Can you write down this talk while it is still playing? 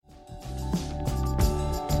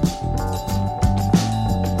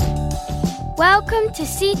Welcome to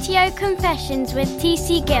CTO Confessions with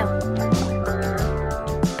TC Gill.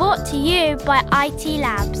 Brought to you by IT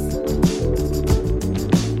Labs.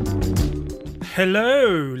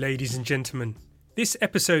 Hello, ladies and gentlemen. This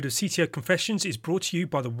episode of CTO Confessions is brought to you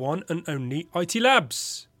by the one and only IT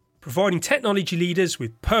Labs, providing technology leaders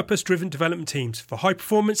with purpose-driven development teams for high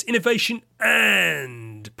performance, innovation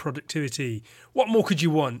and productivity. What more could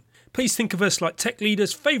you want? Please think of us like tech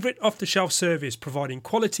leaders' favourite off-the-shelf service, providing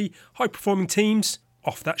quality, high-performing teams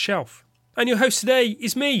off that shelf. And your host today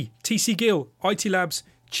is me, TC Gill, IT Labs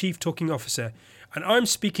Chief Talking Officer, and I'm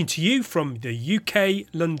speaking to you from the UK,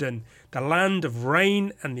 London, the land of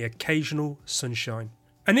rain and the occasional sunshine.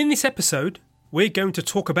 And in this episode, we're going to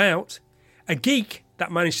talk about a geek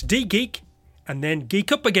that managed to de-geek and then geek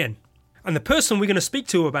up again. And the person we're going to speak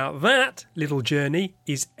to about that little journey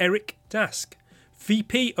is Eric Dask,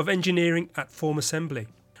 VP of Engineering at FormAssembly.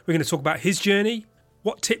 We're going to talk about his journey,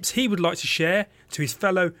 what tips he would like to share to his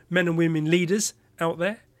fellow men and women leaders out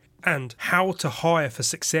there, and how to hire for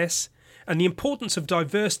success, and the importance of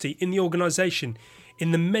diversity in the organisation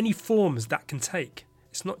in the many forms that can take.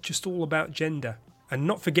 It's not just all about gender, and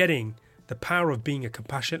not forgetting the power of being a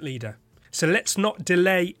compassionate leader. So let's not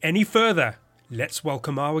delay any further. Let's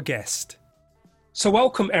welcome our guest. So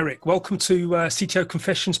welcome, Eric. Welcome to CTO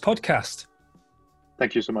Confessions podcast.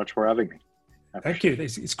 Thank you so much for having me. Thank you.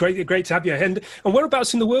 It's great to have you. And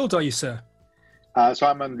whereabouts in the world are you, sir? So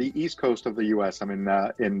I'm on the east coast of the US. I'm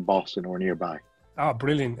in Boston or nearby. Ah,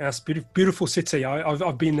 brilliant. That's beautiful city.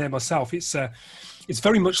 I've been there myself. It's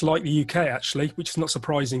very much like the UK, actually, which is not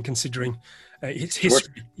surprising considering its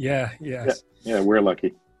history. Yeah, we're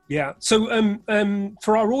lucky. Yeah. So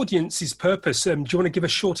for our audience's purpose, do you want to give a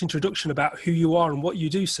short introduction about who you are and what you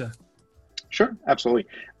do, sir? Sure, absolutely.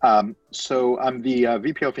 So I'm the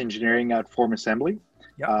VP of Engineering at FormAssembly.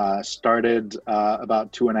 Yep. Started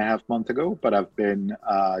about 2.5 months ago, but I've been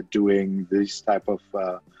doing this type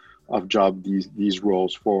of job, these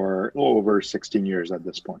roles for over 16 years at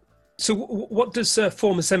this point. So what does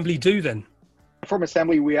FormAssembly do then?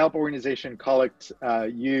 FormAssembly, we help organizations collect,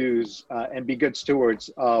 use, and be good stewards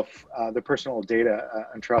of the personal data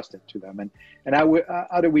entrusted to them. And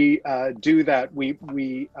how do we do that? We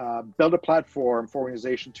build a platform for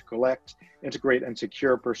organizations to collect, integrate, and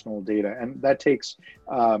secure personal data. And that takes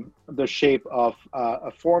the shape of a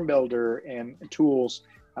form builder and tools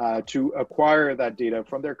to acquire that data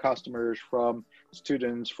from their customers, from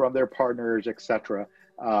students, from their partners, etc.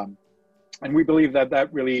 And we believe that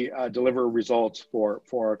really deliver results for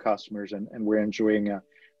our customers, and we're enjoying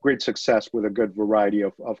great success with a good variety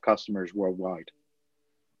of customers worldwide.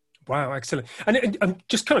 Wow, excellent. And I'm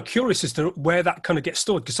just kind of curious as to where that kind of gets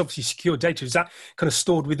stored, because obviously secure data, is that kind of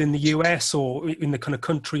stored within the US or in the kind of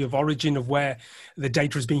country of origin of where the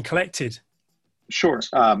data is being collected? Sure.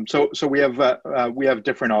 So we have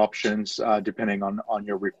different options depending on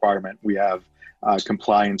your requirement. We have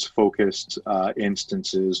compliance-focused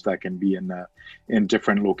instances that can be in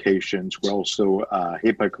different locations. We're also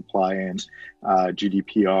HIPAA compliant,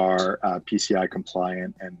 GDPR, PCI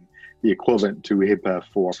compliant, and the equivalent to HIPAA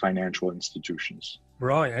for financial institutions.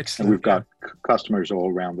 Right, excellent. And we've got customers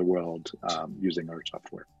all around the world using our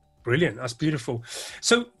software. Brilliant, that's beautiful.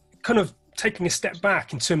 So, kind of taking a step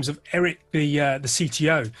back in terms of Eric, the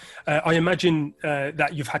CTO, I imagine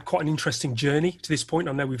that you've had quite an interesting journey to this point.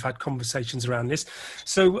 I know we've had conversations around this.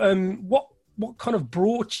 So what kind of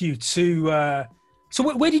brought you to,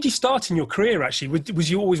 so where did you start in your career actually? Was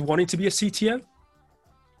you always wanting to be a CTO?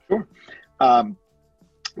 Sure.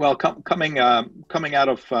 Well, coming out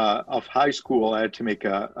of high school, I had to make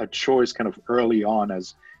a choice kind of early on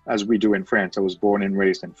as we do in France. I was born and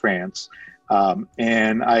raised in France.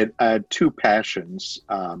 And I had two passions,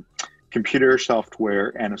 computer software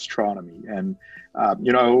and astronomy. And, I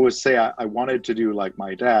always say I wanted to do like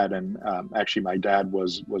my dad. And actually, my dad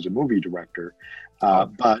was a movie director.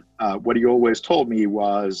 But what he always told me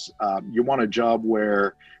was, you want a job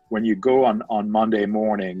where when you go on Monday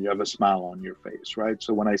morning, you have a smile on your face, right?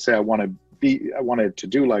 So when I say I wanted to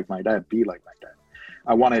do like my dad, be like my dad.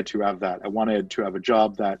 I wanted to have that. I wanted to have a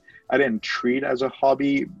job that I didn't treat as a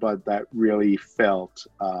hobby, but that really felt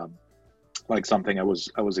like something I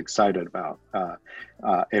was excited about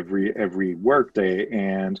every work day.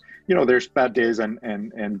 And there's bad days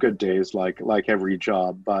and good days like every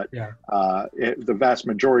job, but yeah. The vast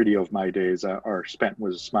majority of my days are spent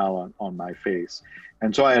with a smile on my face.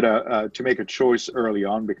 And so I had to make a choice early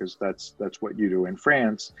on, because that's what you do in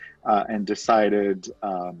France, and decided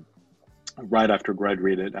right after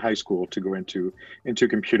graduated high school to go into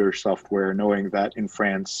computer software, knowing that in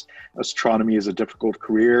France, astronomy is a difficult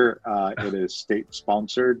career. It is state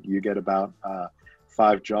sponsored. You get about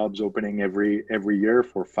 5 jobs opening every year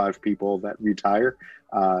for 5 people that retire.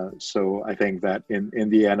 So I think that in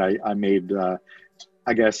the end, I made,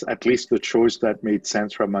 I guess, at least the choice that made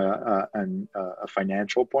sense from a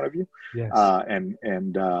financial point of view. Yes.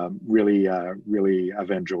 Really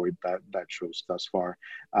I've enjoyed that choice thus far.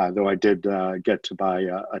 Though I did get to buy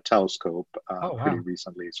a telescope pretty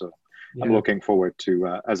recently. So yeah. I'm looking forward to,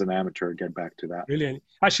 as an amateur, get back to that. Brilliant.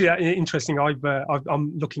 Actually, interesting. I'm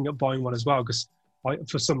looking at buying one as well, because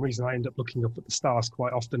for some reason I end up looking up at the stars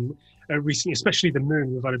quite often recently, especially the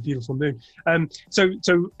moon. We've had a beautiful moon. So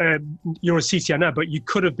you're a CTO now, but you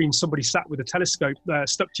could have been somebody sat with a telescope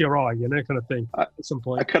stuck to your eye, kind of thing, at some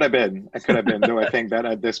point. I could have been, though I think that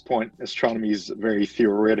at this point, astronomy is very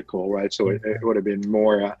theoretical, right? So it would have been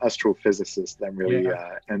more astrophysicist than really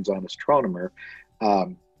hands-on astronomer.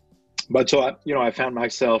 But so I found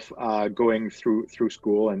myself going through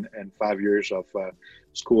school and 5 years of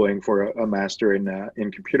schooling for a master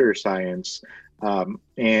in computer science. One,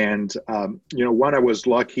 I was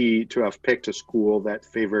lucky to have picked a school that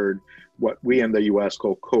favored what we in the US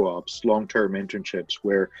call co-ops, long-term internships,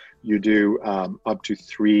 where you do up to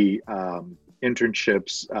 3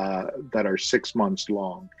 internships that are 6 months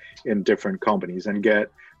long in different companies, and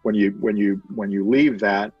get when you leave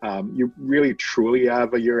that, you really truly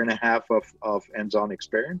have a year and a half of hands-on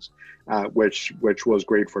experience, which was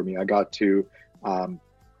great for me. I got to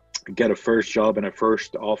get a first job and a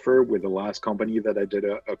first offer with the last company that I did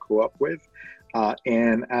a co-op with,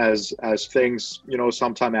 and as things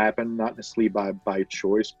sometime happen, not necessarily by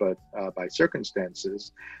choice, but by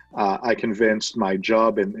circumstances, I convinced my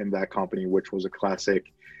job in that company, which was a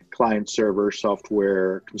classic client-server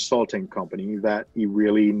software consulting company, that he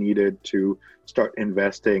really needed to start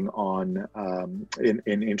investing in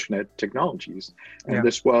internet technologies. And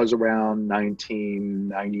this was around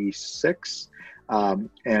 1996. And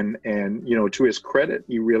to his credit,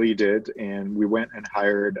 he really did. And we went and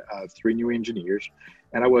hired 3 new engineers.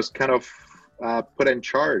 And I was kind of put in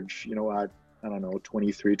charge, at, I don't know,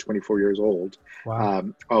 23, 24 years old.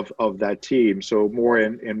 Wow. Of that team. So more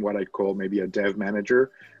in what I'd call maybe a dev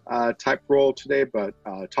manager type role today, but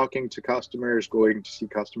talking to customers, going to see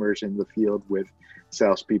customers in the field with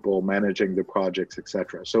salespeople, managing the projects,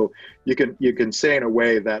 etc. So you can say in a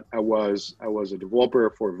way that I was a developer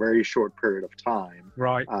for a very short period of time,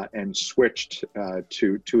 right? And switched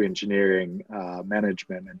to engineering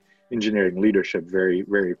management and engineering leadership very,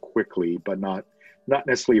 very quickly, but not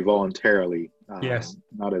necessarily voluntarily. Yes.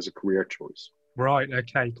 Not as a career choice. Right.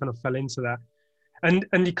 Okay. Kind of fell into that. And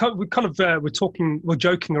we're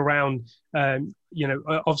joking around,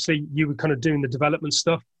 obviously you were kind of doing the development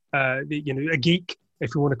stuff, a geek,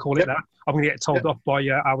 if you want to call it that. I'm going to get told off by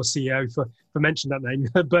our CEO for mentioning that name.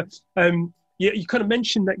 But you kind of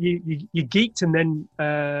mentioned that you geeked, and then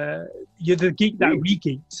you're the geek that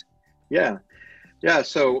re-geeked. Yeah.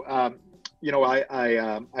 So, I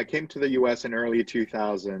came to the US in early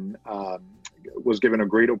 2000, was given a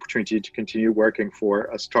great opportunity to continue working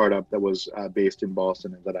for a startup that was based in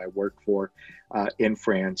Boston and that I worked for in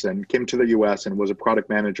France, and came to the US and was a product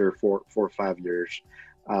manager for 5 years.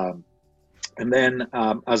 And then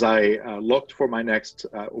as I looked for my next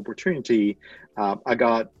opportunity, I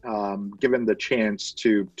got given the chance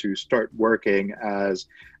to start working as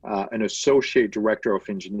an associate director of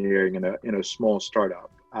engineering in a small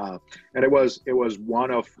startup. And it was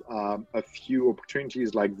one of a few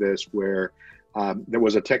opportunities like this where there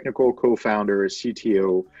was a technical co-founder, a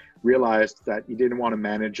CTO, realized that he didn't want to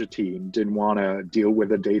manage a team, didn't want to deal with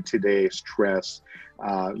the day-to-day stress,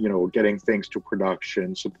 getting things to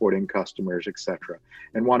production, supporting customers, etc.,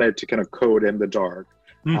 and wanted to kind of code in the dark.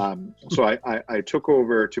 So I took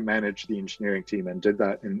over to manage the engineering team and did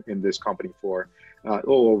that in this company for a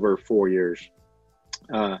little over 4 years.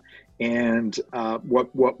 What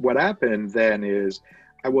happened then is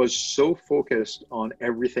I was so focused on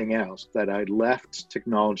everything else that I left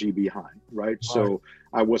technology behind, right? So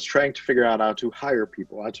I was trying to figure out how to hire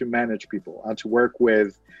people, how to manage people, how to work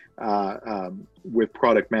with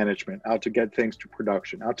product management, how to get things to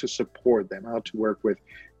production, how to support them, how to work with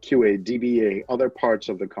QA, DBA, other parts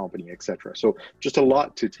of the company, etc. So just a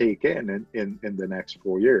lot to take in the next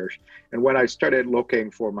 4 years. And when I started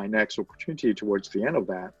looking for my next opportunity towards the end of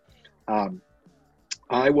that,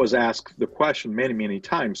 I was asked the question many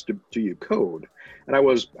times, do you code? And I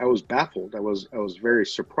was baffled. I was very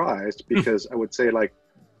surprised, because I would say, like,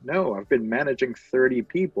 no, I've been managing 30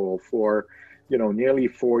 people for nearly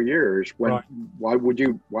 4 years. Why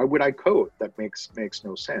would I code? That makes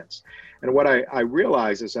no sense. And what I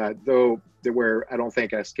realized is that though they were, I don't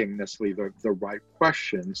think, asking necessarily the right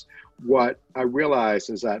questions, what I realized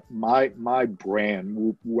is that my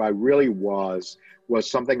brand, who I really was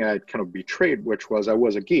something I had kind of betrayed, which was I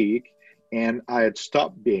was a geek, and I had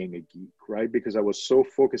stopped being a geek, right? Because I was so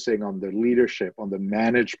focusing on the leadership, on the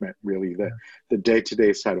management, really, the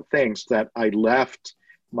day-to-day side of things, that I left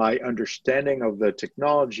my understanding of the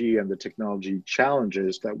technology and the technology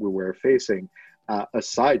challenges that we were facing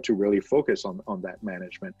aside to really focus on that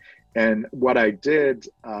management. And what I did,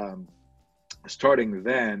 starting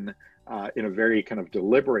then, in a very kind of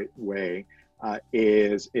deliberate way,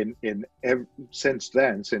 is since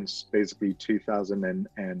then, since basically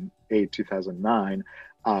 2008, 2009,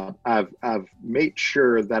 I've made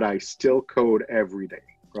sure that I still code every day,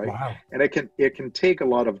 right? Wow. And it can take a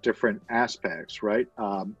lot of different aspects, right?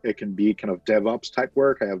 It can be kind of DevOps type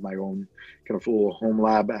work. I have my own kind of little home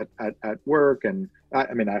lab at work, and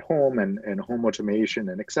I mean at home, and home automation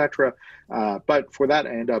and etc. But for that,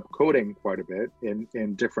 I end up coding quite a bit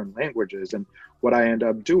in different languages. And what I end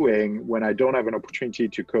up doing when I don't have an opportunity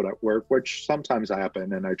to code at work, which sometimes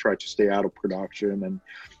happen, and I try to stay out of production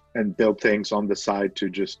and build things on the side to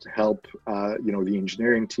just help the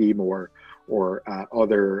engineering team or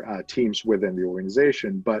other teams within the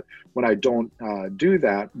organization. But when I don't do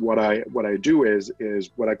that, what I do is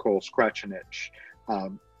what I call scratch and itch.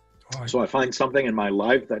 So I find something in my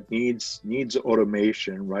life that needs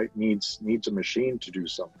automation, right? Needs a machine to do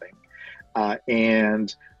something,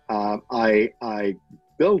 and I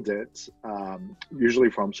build it usually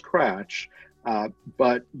from scratch,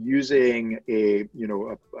 but using a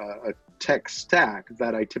tech stack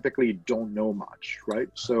that I typically don't know much, right?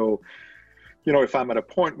 So, if I'm at a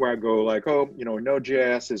point where I go like,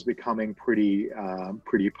 Node.js is becoming pretty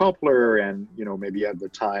popular, and maybe at the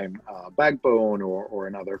time Backbone or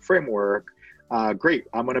another framework, great,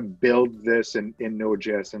 I'm going to build this in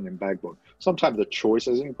Node.js and in Backbone. Sometimes the choice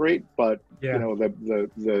isn't great, but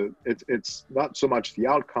it's not so much the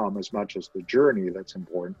outcome as much as the journey that's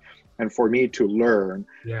important. And for me to learn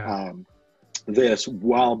this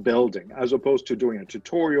while building, as opposed to doing a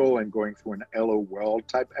tutorial and going through an Hello World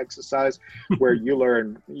type exercise where you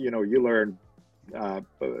can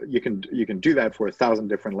do that for 1,000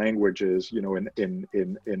 different languages, in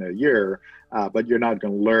a year, but you're not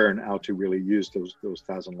going to learn how to really use those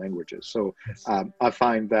 1,000 languages. So I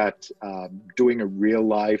find that doing a real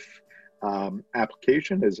life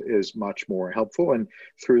application is much more helpful, and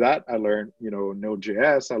through that I learned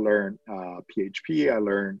Node.js, I learned PHP, I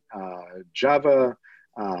learned Java,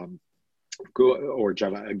 or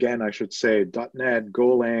Java again I should say, .NET,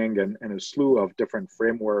 Golang, and a slew of different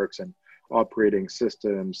frameworks and operating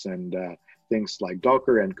systems, and things like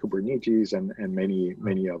Docker and Kubernetes, and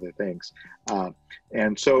many other things.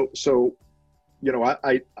 And so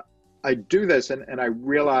I do this, and I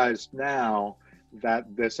realize now that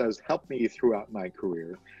this has helped me throughout my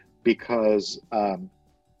career, because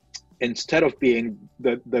instead of being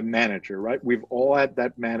the manager, right? We've all had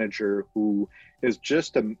that manager who is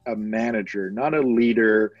just a manager, not a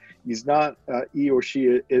leader. He's not, he or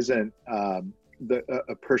she isn't a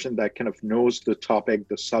person that kind of knows the topic,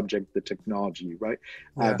 the subject, the technology, right?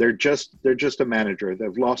 They're just a manager.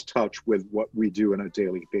 They've lost touch with what we do on a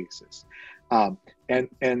daily basis.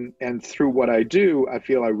 And through what I do, I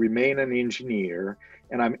feel I remain an engineer,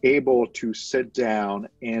 and I'm able to sit down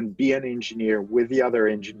and be an engineer with the other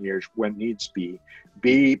engineers when needs be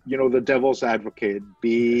the devil's advocate,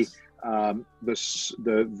 be the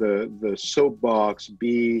soapbox,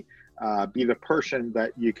 be the person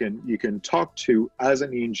that you can talk to as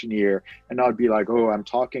an engineer, and not be like, oh, I'm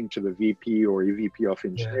talking to the VP or EVP of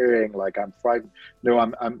engineering, like I'm frightened. No,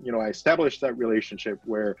 I'm I established that relationship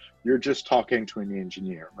where you're just talking to an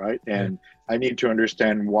engineer, right? And I need to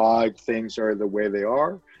understand why things are the way they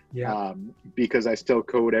are. Because I still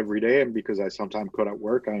code every day, and because I sometimes code at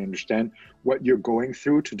work, I understand what you're going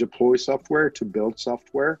through to deploy software, to build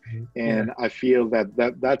software. And I feel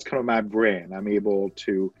that's kind of my brain. I'm able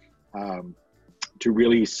to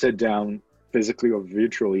really sit down physically or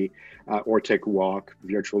virtually, or take a walk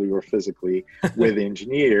virtually or physically with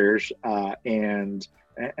engineers, and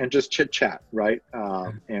just chit chat, right?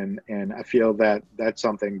 And I feel that that's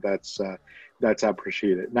something that's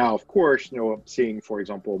appreciated. Now, of course, seeing, for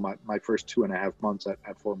example, my first 2.5 months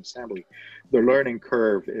at Form Assembly, the learning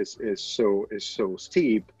curve is so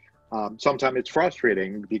steep. Sometimes it's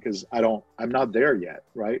frustrating because I'm not there yet,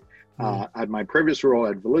 right? At my previous role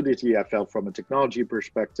at Validity, I felt from a technology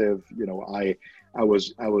perspective, I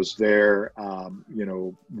was there,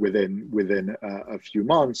 within a few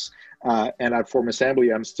months, and at Form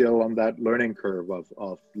Assembly, I'm still on that learning curve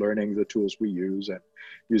of learning the tools we use and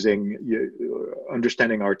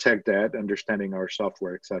understanding our tech debt, understanding our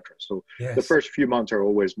software, etc. So the Yes. first few months are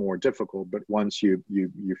always more difficult, but once you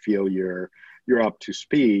feel you're up to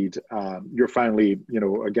speed, you're finally,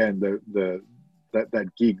 again,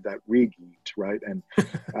 that geek that re-geeked, right? And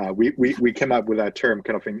we came up with that term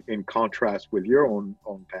kind of in contrast with your own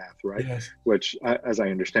path, right? Yes. Which, as I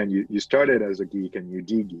understand, you started as a geek and you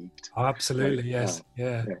de-geeked. Absolutely. Right? Yes.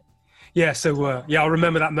 Yeah. Yeah, so I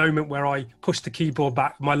remember that moment where I pushed the keyboard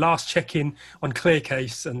back, my last check-in on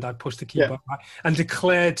ClearCase, and I pushed the keyboard back and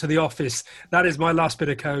declared to the office, that is my last bit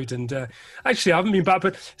of code. And actually, I haven't been back,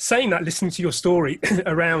 but saying that, listening to your story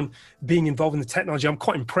around being involved in the technology, I'm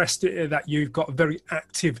quite impressed that you've got a very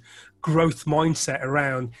active growth mindset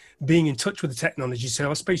around being in touch with the technology. So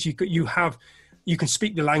I suppose you can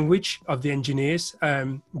speak the language of the engineers.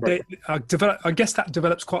 Right. I guess that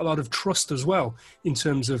develops quite a lot of trust as well in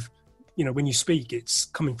terms of, when you speak, it's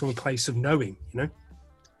coming from a place of knowing,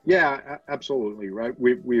 Yeah, absolutely. Right.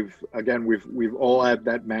 We've all had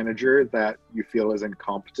that manager that you feel is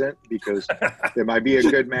incompetent because they might be a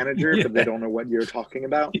good manager, but they don't know what you're talking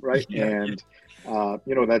about. Right. And,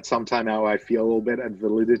 that's sometime how I feel a little bit at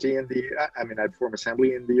Validity at Form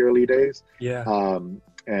Assembly in the early days. Yeah.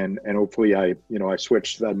 And hopefully I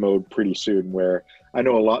switched that mode pretty soon where I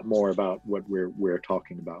know a lot more about what we're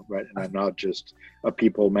talking about, right? And I'm not just a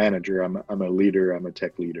people manager. I'm a leader. I'm a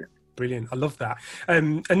tech leader. Brilliant. I love that.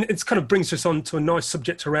 And it kind of brings us on to a nice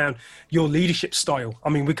subject around your leadership style. I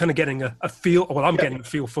mean, we're kind of getting a feel, I'm getting a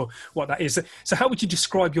feel for what that is. So how would you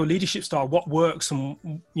describe your leadership style? What works and,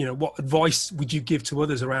 what advice would you give to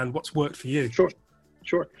others around what's worked for you?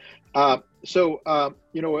 Sure. So,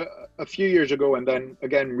 a few years ago, and then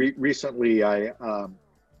again, recently, I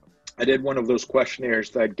did one of those questionnaires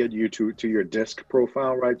that get you to your DISC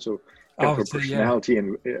profile, right? So for personality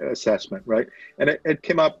and assessment, right? And it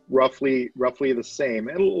came up roughly the same,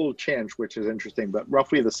 and a little change, which is interesting, but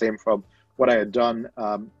roughly the same from what I had done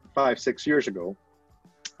 5-6 years ago.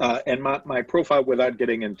 And my profile, without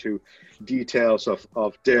getting into details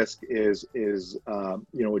of DISC, is a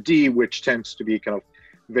D, which tends to be kind of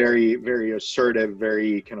very, very assertive,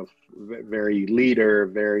 very kind of very leader,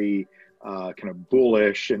 very kind of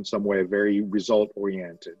bullish in some way, very result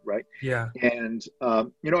oriented, right? Yeah. And I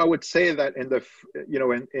would say that in the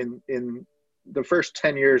in the first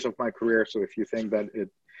 10 years of my career, so if you think that it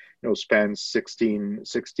spans 16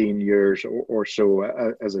 years or so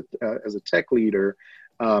as a tech leader,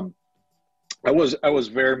 I was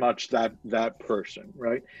very much that person,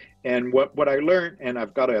 right? And what I learned, and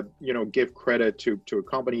I've got to give credit to a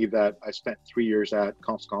company that I spent 3 years at,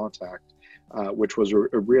 ConstContact, which was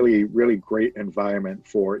a really, really great environment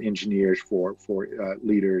for engineers, for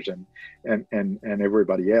leaders, and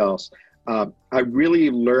everybody else. I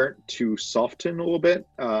really learned to soften a little bit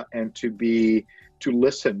and to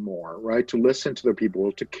listen more, right? To listen to the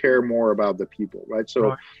people, to care more about the people, right?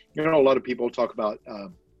 So, a lot of people talk about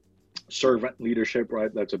servant leadership,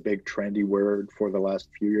 right? That's a big trendy word for the last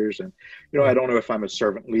few years. And, I don't know if I'm a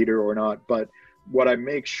servant leader or not, but what I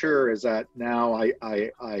make sure is that now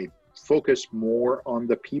I focus more on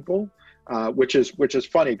the people, which is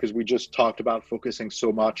funny because we just talked about focusing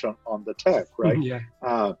so much on the tech, right? Yeah.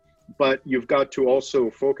 But you've got to also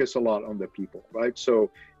focus a lot on the people, right? So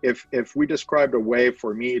if we described a way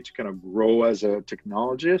for me to kind of grow as a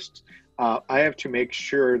technologist, I have to make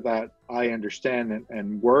sure that I understand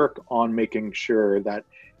and work on making sure that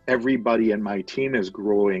everybody in my team is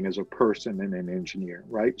growing as a person and an engineer,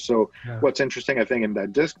 right? So what's interesting, I think, in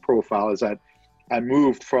that DISC profile is that I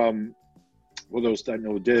moved from, well, those that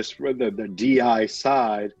know DISC, the DI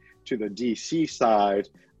side to the DC side,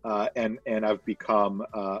 and I've become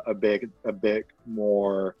a bit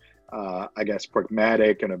more, I guess,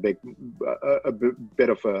 pragmatic and a bit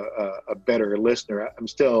of a better listener. I'm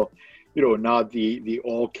still, not the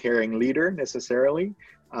all caring leader necessarily,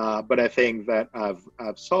 but I think that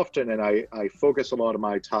I've softened and I focus a lot of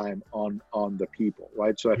my time on the people,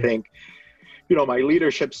 right? So I think, my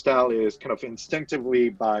leadership style is kind of instinctively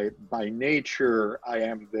by nature, I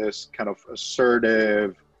am this kind of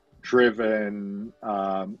assertive, driven,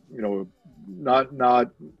 not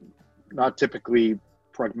typically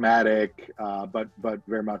pragmatic, but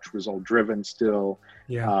very much result driven still.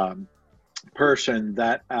 Person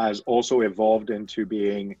that has also evolved into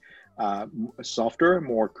being softer,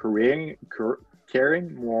 more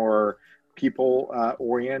caring, more people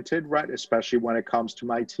oriented, right? Especially when it comes to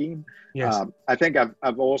my team. Yes. I think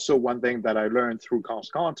I've also, one thing that I learned through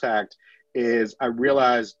ConstContact is I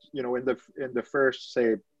realized, in the first,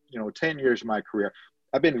 say, 10 years of my career,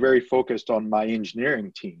 I've been very focused on my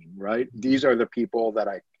engineering team, right? These are the people that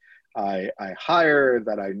I hire,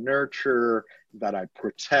 that I nurture, that I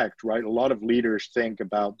protect, right? A lot of leaders think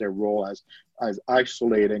about their role as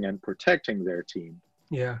isolating and protecting their team.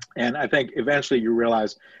 Yeah. And I think eventually you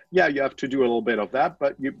realize, yeah, you have to do a little bit of that,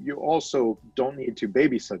 but you also don't need to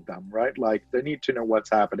babysit them, right? Like, they need to know what's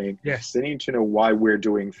happening. Yes. They need to know why we're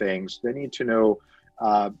doing things. They need to know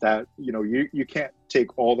that, you can't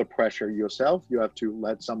take all the pressure yourself. You have to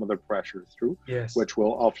let some of the pressure through, Yes. which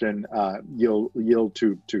will often yield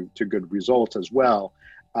to good results as well.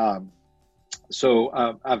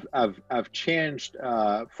 So I've changed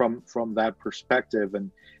from that perspective,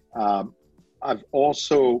 and I've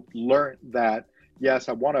also learned that, yes,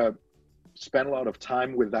 I want to spend a lot of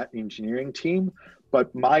time with that engineering team,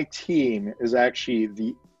 but my team is actually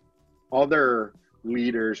the other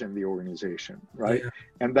leaders in the organization, right? Yeah.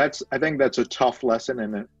 And I think that's a tough lesson,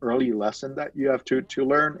 and an early lesson that you have to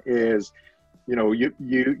learn is,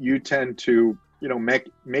 you tend to,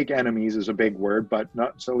 make enemies is a big word, but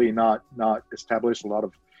not necessarily not establish a lot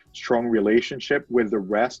of strong relationship with the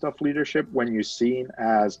rest of leadership when you're seen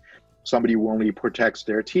as somebody who only protects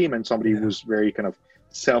their team, and somebody who's very kind of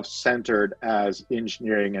self-centered as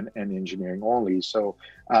engineering and engineering only. So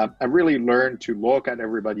I really learned to look at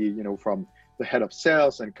everybody, from the head of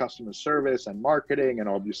sales and customer service and marketing, and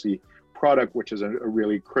obviously product, which is a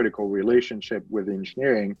really critical relationship with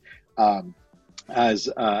engineering, as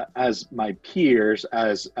my peers,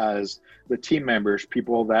 as the team members,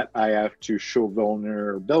 people that I have to show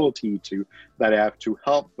vulnerability to, that I have to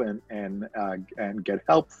help and get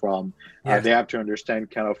help from. Yes. They have to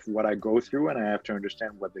understand kind of what I go through, and I have to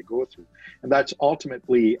understand what they go through. And that's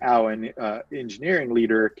ultimately how an engineering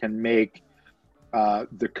leader can make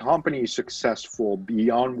the company successful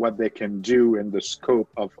beyond what they can do in the scope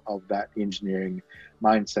of that engineering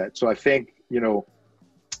mindset. So I think,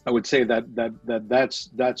 I would say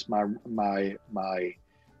that's my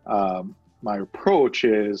approach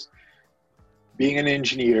is being an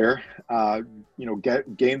engineer,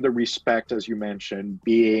 gain the respect, as you mentioned,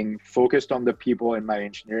 being focused on the people in my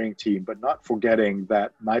engineering team, but not forgetting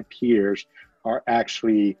that my peers are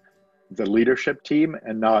actually the leadership team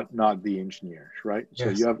and not the engineers, right?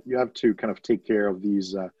 Yes. So you have to kind of take care of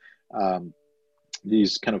these kind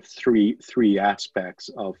of three aspects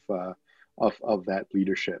of that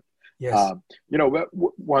leadership. Yes.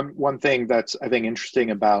 One thing that's, I think,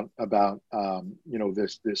 interesting about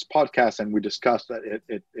this podcast, and we discussed that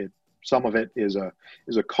it some of it is a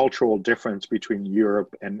cultural difference between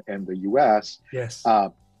Europe and the US. Yes.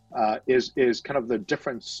 Is kind of the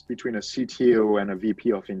difference between a CTO and a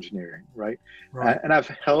VP of engineering, right? And I've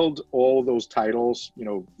held all those titles,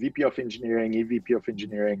 VP of engineering, EVP of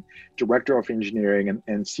engineering, director of engineering,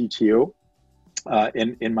 and CTO.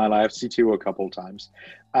 In my life, CTO a couple of times,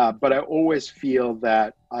 but I always feel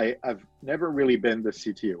that I've never really been the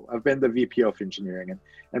CTO. I've been the VP of engineering,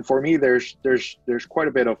 and for me, there's quite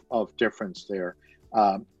a bit of difference there.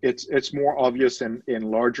 It's more obvious in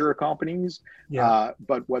larger companies,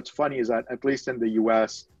 but what's funny is that, at least in the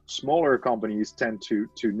US, smaller companies tend to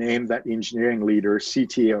name that engineering leader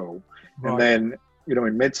CTO, and then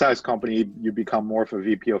in mid-sized company, you become more of a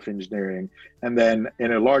VP of engineering. And then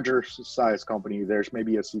in a larger size company, there's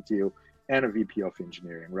maybe a CTO and a VP of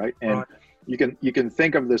engineering, right? And you can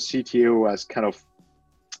think of the CTO as kind of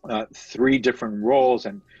three different roles.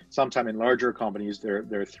 And sometimes in larger companies, there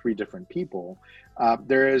are three different people.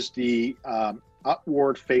 There is the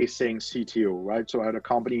upward-facing CTO, right? So at a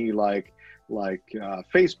company like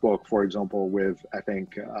Facebook, for example, with, I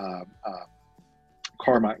think,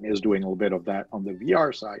 Carmack is doing a little bit of that on the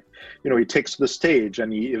VR side. He takes the stage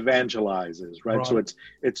and he evangelizes, right? So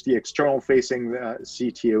it's the external facing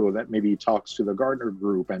CTO that maybe talks to the Gartner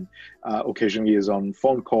group and occasionally is on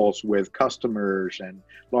phone calls with customers and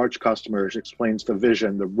large customers, explains the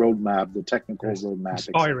vision, the roadmap, the technical roadmap.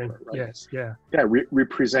 Inspiring, right? Yes, yeah. Yeah,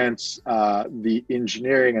 represents the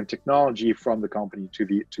engineering and technology from the company to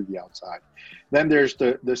the outside. Then there's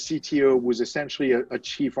the CTO, who's essentially a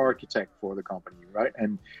chief architect for the company, right?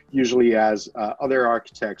 And usually has other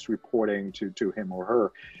architects reporting to him or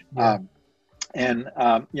her. Yeah.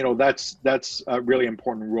 That's a really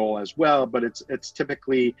important role as well, but it's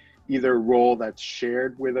typically either a role that's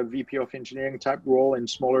shared with a VP of engineering type role in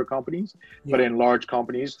smaller companies, but in large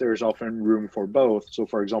companies, there's often room for both. So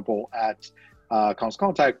for example, at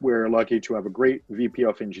ConsContact, we're lucky to have a great VP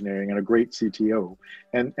of engineering and a great CTO,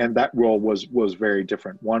 and that role was very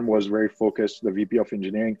different. One was very focused, the VP of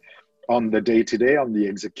engineering, on the day-to-day, on the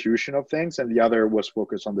execution of things, and the other was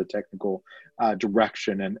focused on the technical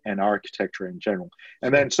direction and architecture in general.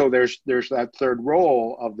 And then so there's that third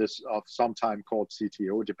role of sometime called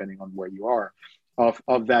CTO, depending on where you are,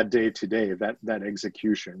 of that day-to-day, that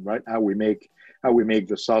execution, right? How we make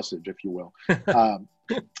the sausage, if you will.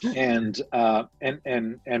 And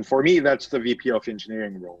for me, that's the VP of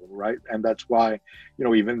engineering role, right? And that's why,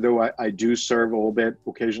 even though I do serve a little bit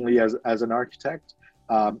occasionally as an architect,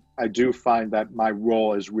 I do find that my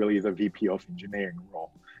role is really the VP of engineering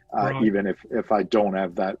role, right. Even if I don't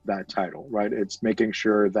have that title, right? It's making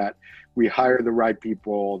sure that we hire the right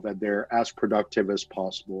people, that they're as productive as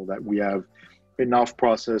possible, that we have enough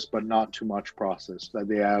process but not too much process, that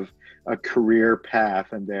they have a career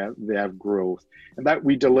path and they have growth, and that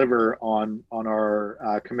we deliver on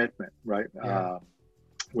our commitment, right? Yeah.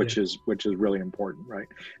 Which is really important, right?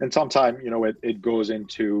 And sometimes it goes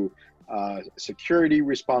into security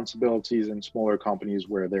responsibilities in smaller companies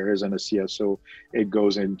where there isn't a CSO. It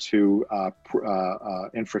goes into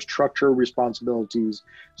infrastructure responsibilities.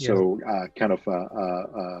 Yes. So kind of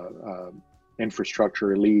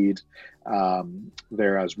infrastructure lead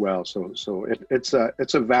there as well. So it's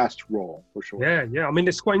a vast role for sure. Yeah. I mean,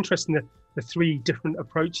 it's quite interesting the three different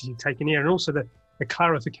approaches you've taken here, and also the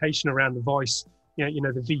clarification around the voice,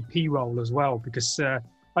 the VP role as well, because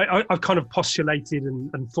I've kind of postulated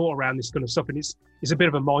and thought around this kind of stuff, and it's a bit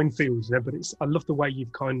of a minefield, but I love the way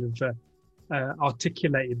you've kind of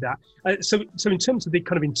articulated that. So in terms of the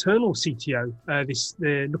kind of internal CTO,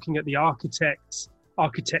 looking at the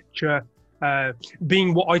architecture,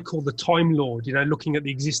 being what I call the Time Lord, looking at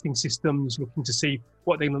the existing systems, looking to see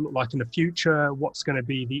what they're going to look like in the future, what's going to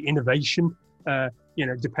be the innovation,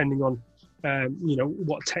 depending on,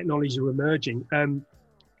 what technologies are emerging.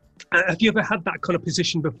 Have you ever had that kind of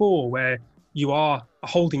position before where you are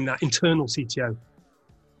holding that internal CTO?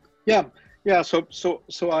 Yeah. So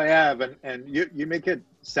I have, and you make it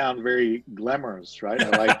sound very glamorous, right?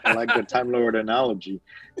 I like the Time Lord analogy.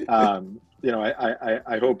 I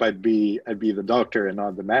hope I'd be the doctor and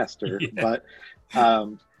not the master, yeah. But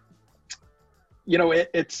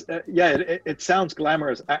it sounds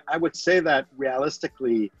glamorous. I would say that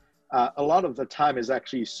realistically, a lot of the time is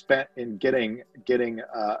actually spent in getting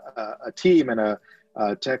a team and a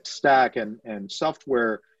tech stack and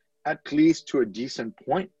software at least to a decent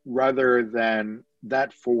point, rather than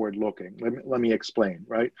that forward looking. Let me explain,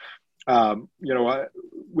 right?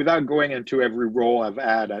 Without going into every role I've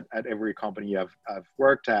had at every company I've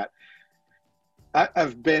worked at,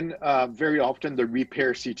 I've been very often the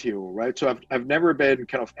repair CTO, right? So I've never been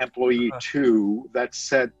kind of employee 2 that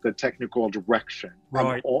set the technical direction.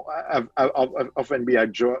 Right. I've often be a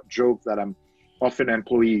joke that I'm often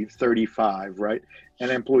employee 35, right?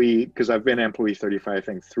 Because I've been employee 35, I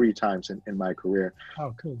think 3 times in my career.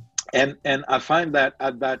 Oh, cool. And I find that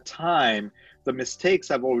at that time, the mistakes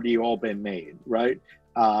have already all been made, right?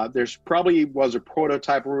 There's probably was a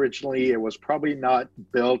prototype originally. It was probably not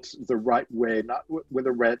built the right way, not with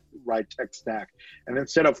the right tech stack. And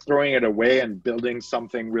instead of throwing it away and building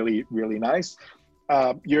something really, really nice,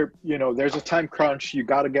 there's a time crunch. You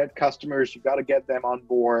got to get customers, you got to get them on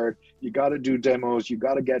board, you got to do demos, you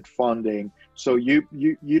got to get funding. So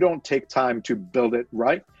you don't take time to build it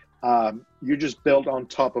right. You just build on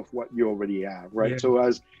top of what you already have, right? Yeah. So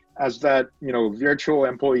as that, virtual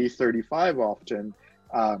employee 35 often,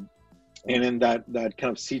 and in that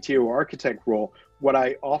kind of CTO architect role, what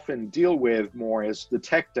I often deal with more is the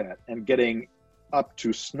tech debt and getting up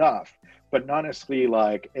to snuff, but not necessarily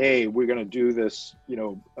like, hey, we're going to do this,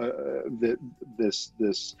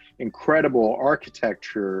 this incredible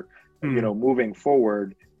architecture, moving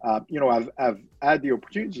forward. I've had the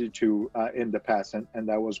opportunity to in the past, and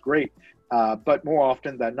that was great. But more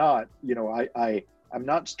often than not, I'm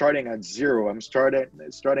not starting at 0. I'm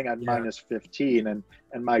starting at minus 15, and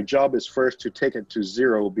my job is first to take it to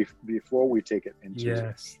 0 before we take it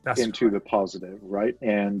into the positive, right?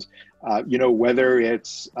 And whether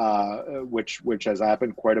it's which has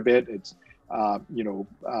happened quite a bit. It's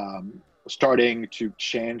starting to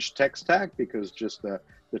change tech stack because just the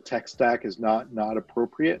tech stack is not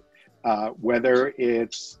appropriate. Whether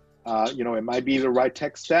it's it might be the right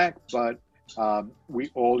tech stack, but we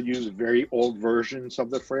all use very old versions of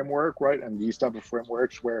the framework, right? And these type of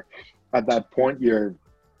frameworks where at that point you're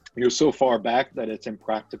so far back that it's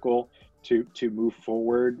impractical to move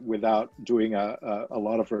forward without doing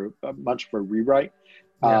much of a rewrite.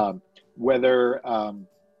 Yeah. Whether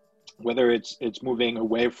it's moving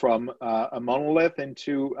away from a monolith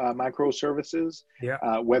into microservices,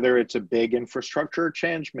 whether it's a big infrastructure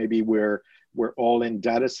change, maybe we're all in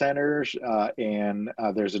data centers and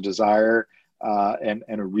there's a desire and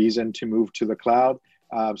a reason to move to the cloud.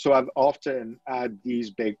 So I've often had these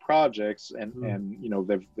big projects, and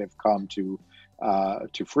they've come to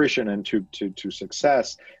fruition and to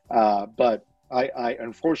success. But I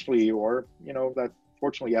unfortunately, that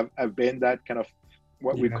fortunately, I've been that kind of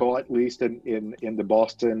what we call, at least in the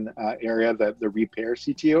Boston area, the repair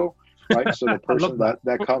CTO, right? So the person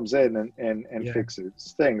that comes in and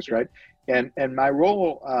fixes things, right? And my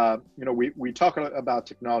role, we talk about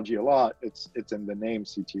technology a lot. It's in the name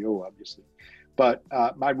CTO, obviously, but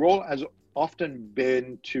my role has often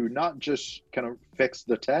been to not just kind of fix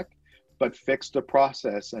the tech, but fix the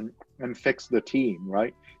process and fix the team,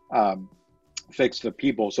 right? Fix the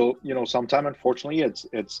people. So sometimes, unfortunately,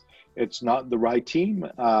 it's not the right team,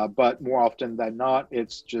 but more often than not,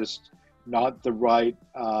 it's just not the right.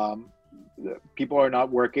 People are not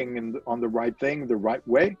working on the right thing the right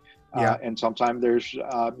way. And sometimes there's,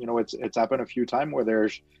 it's happened a few times where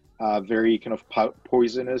there's a very kind of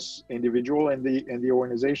poisonous individual in the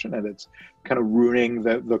organization, and it's kind of ruining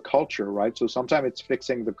the culture, right? So sometimes it's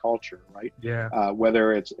fixing the culture, right?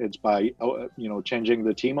 Whether it's by changing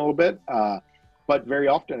the team a little bit, but very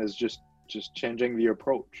often it's just changing the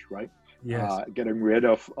approach, right? Getting rid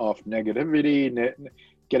of negativity,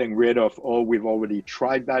 getting rid of, we've already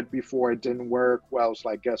tried that before, it didn't work. Well, it's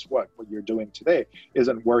like, guess what you're doing today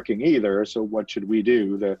isn't working either, so what should we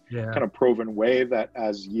do? The kind of proven way that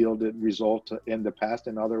has yielded result in the past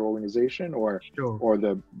in other organization, or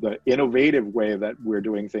the innovative way that we're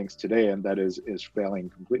doing things today, and that is failing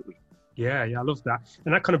completely. Yeah, I love that.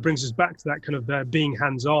 And that kind of brings us back to that kind of being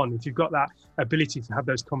hands-on. If you've got that ability to have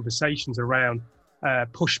those conversations around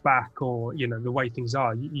pushback, or the way things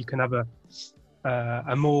are, you can have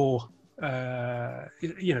a more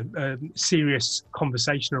serious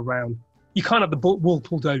conversation around. You can't have the wool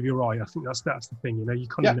pulled over your eye. I think that's the thing. You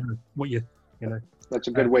kind of know what That's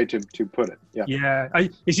a good way to put it.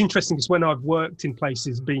 It's interesting because when I've worked in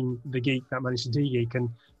places, being the geek that managed to geek, and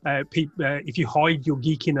if you hide your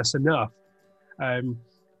geekiness enough,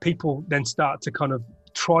 people then start to kind of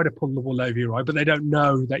try to pull the wool over your eye, but they don't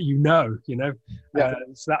know that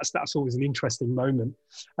so that's always an interesting moment.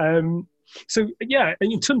 So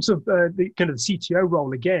in terms of the kind of the CTO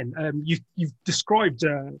role again, you've described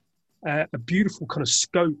a beautiful kind of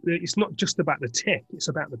scope. It's not just about the tech; it's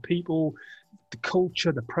about the people, the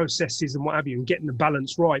culture, the processes, and what have you, and getting the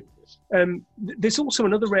balance right. There's also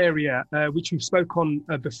another area which we've spoke on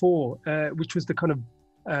before, which was the kind of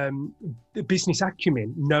the business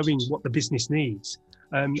acumen, knowing what the business needs.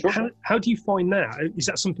 How do you find that? Is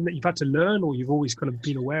that something that you've had to learn, or you've always kind of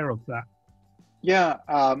been aware of that?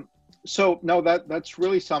 So no, that's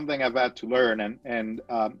really something I've had to learn, and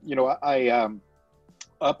I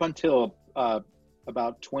up until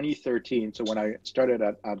about 2013, so when I started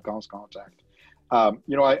at ConsContact,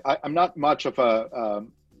 I'm not much of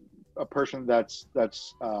a person that's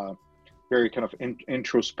very kind of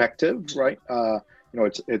introspective, right?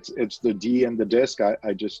 It's the D and the disc.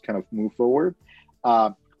 I just kind of move forward.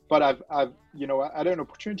 But I've I had an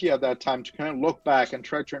opportunity at that time to kind of look back and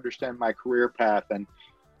try to understand my career path and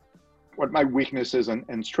what my weaknesses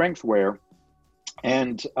and strengths were.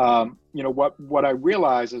 And what I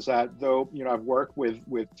realized is that though I've worked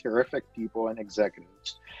with terrific people and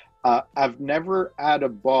executives, I've never had a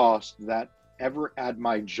boss that ever had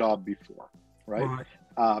my job before, right?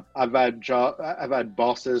 I've had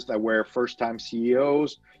bosses that were first-time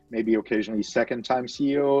CEOs, maybe occasionally second-time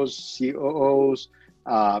CEOs, COOs,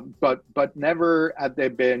 but never had they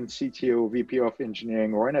been CTO, VP of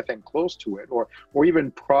engineering, or anything close to it, or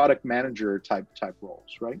even product manager type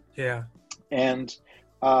roles, right? And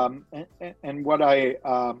what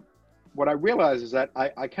I realized is that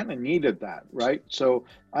I kind of needed that, right? So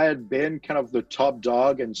I had been kind of the top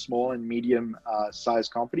dog in small and medium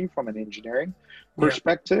sized company from an engineering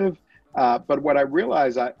perspective. But what I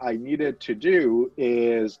realized I needed to do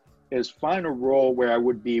is find a role where I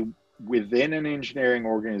would be within an engineering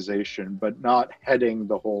organization, but not heading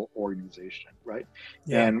the whole organization, right?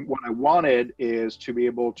 And what I wanted is to be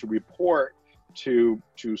able to report to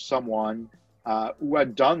someone who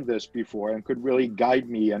had done this before and could really guide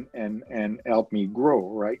me and help me grow,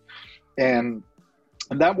 right? And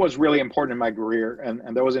that was really important in my career,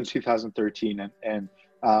 and that was in 2013. And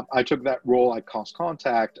I took that role at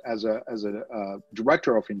ConsContact as a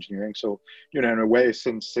director of engineering. So in a way,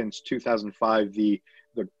 since 2005, the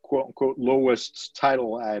quote unquote lowest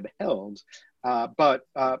title I had held. But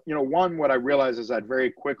what I realized is that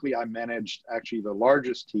very quickly I managed actually the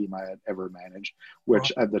largest team I had ever managed,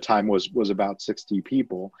 which at the time was about 60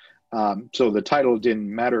 people. So the title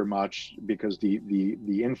didn't matter much because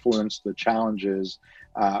the influence, the challenges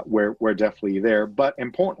were definitely there. But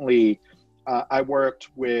importantly, I worked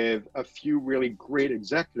with a few really great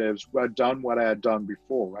executives who had done what I had done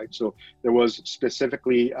before, right? So there was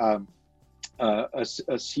specifically a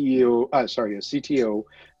CTO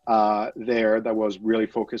there that was really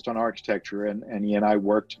focused on architecture, and he and I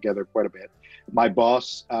worked together quite a bit. My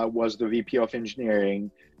boss was the VP of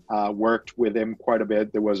engineering, worked with him quite a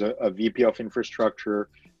bit. There was a VP of infrastructure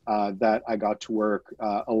that I got to work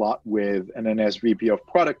a lot with, and an SVP of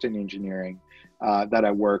product and engineering that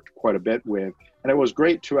I worked quite a bit with. And it was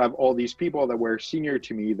great to have all these people that were senior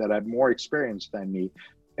to me, that had more experience than me.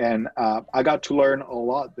 And I got to learn a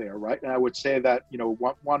lot there, right? And I would say that,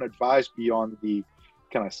 one advice beyond the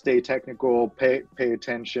kind of stay technical, pay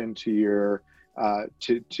attention to your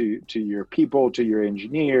to your people, to your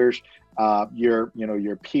engineers,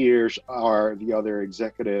 your peers are the other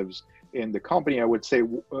executives in the company. I would say,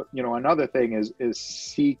 another thing is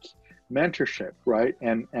seek mentorship, right?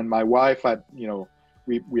 And my wife had,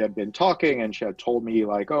 we had been talking, and she had told me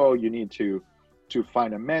like, oh, you need to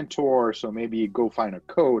find a mentor, so maybe go find a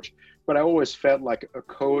coach. But I always felt like a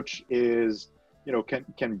coach is,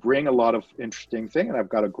 can bring a lot of interesting things, and I've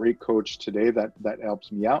got a great coach today that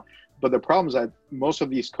helps me out. But the problem is that most of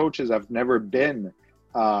these coaches have never been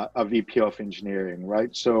a VP of engineering,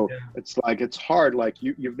 right? So it's like, it's hard, like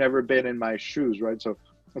you've never been in my shoes, right? So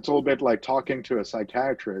it's a little bit like talking to a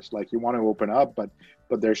psychiatrist, like you want to open up, but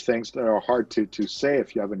there's things that are hard to say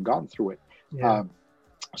if you haven't gone through it. I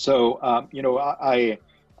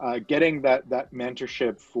getting that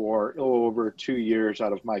mentorship for a little over 2 years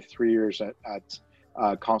out of my 3 years at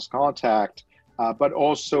Constant Contact, but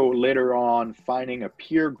also later on finding a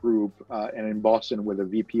peer group, and in Boston with a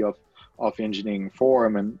VP of engineering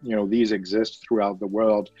forum, and these exist throughout the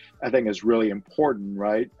world, I think is really important,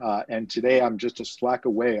 right? And today I'm just a Slack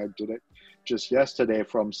away. I did it just yesterday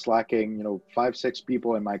from slacking 5-6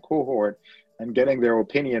 people in my cohort and getting their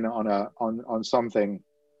opinion on something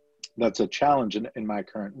that's a challenge in my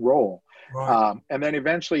current role. Right. And then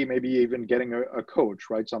eventually maybe even getting a coach,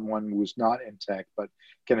 right? Someone who's not in tech, but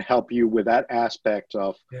can help you with that aspect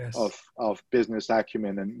of business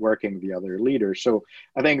acumen and working the other leaders. So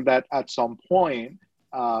I think that at some point,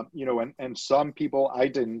 and some people, I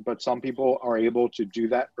didn't, but some people are able to do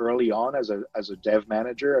that early on as a dev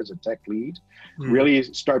manager, as a tech lead, really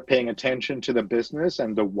start paying attention to the business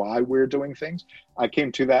and the why we're doing things. I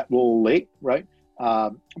came to that a little late, right?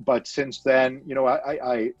 But since then,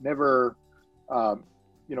 I never,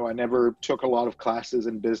 I never took a lot of classes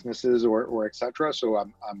in businesses or et cetera. So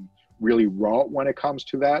I'm really raw when it comes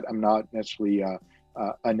to that. I'm not necessarily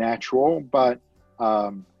a natural, but,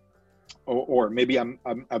 or maybe I'm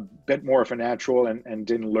a bit more of a natural and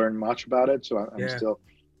didn't learn much about it. So I'm still,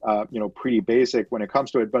 pretty basic when it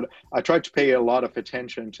comes to it, but I tried to pay a lot of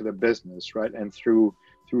attention to the business, right? And through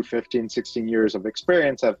 15, 16 years of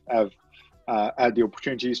experience, I've had the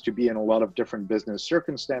opportunities to be in a lot of different business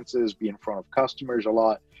circumstances, be in front of customers a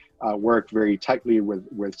lot, work very tightly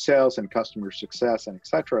with sales and customer success and et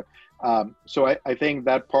cetera. So I think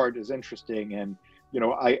that part is interesting. And,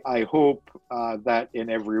 I hope that in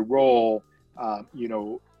every role,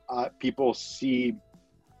 people see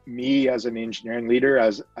me as an engineering leader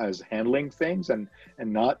as handling things and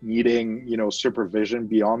not needing, supervision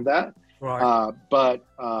beyond that. Right. But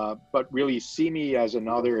really see me as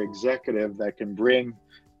another executive that can bring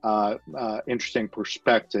interesting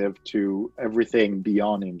perspective to everything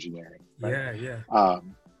beyond engineering. Right?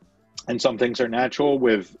 And some things are natural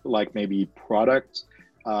with like maybe product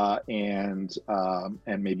and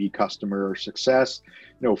maybe customer success.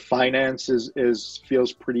 Finance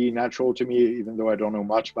feels pretty natural to me, even though I don't know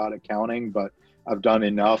much about accounting, but I've done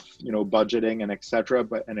enough, budgeting and et cetera.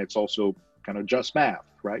 And it's also kind of just math,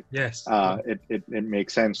 right? Yes. It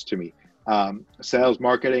makes sense to me. Sales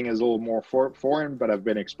marketing is a little more foreign, but I've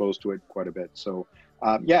been exposed to it quite a bit. So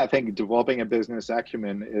I think developing a business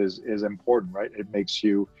acumen is important, right? It makes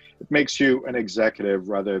you an executive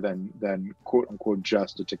rather than quote unquote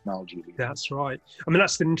just a technology leader. That's right. I mean,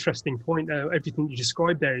 that's an interesting point. Everything you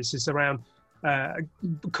described there is around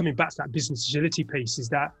coming back to that business agility piece. Is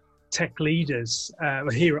that tech leaders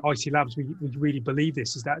here at IT Labs, we really believe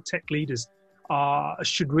this, is that tech leaders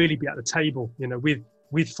should really be at the table,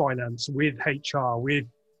 with finance, with HR, with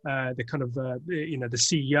the kind of the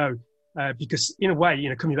CEO, because in a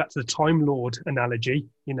way, coming back to the Time Lord analogy,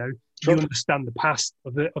 you understand the past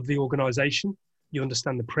of the organization, you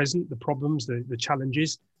understand the present, the problems, the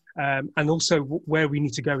challenges, and also where we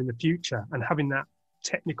need to go in the future, and having that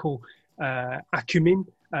technical acumen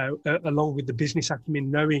along with the business acumen,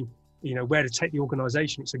 knowing where to take the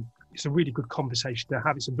organization. It's a really good conversation to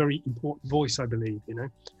have. It's a very important voice, I believe.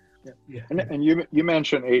 Yeah. Yeah. And you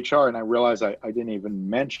mentioned HR, and I realized I didn't even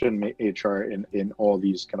mention HR in all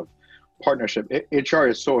these kind of partnership. HR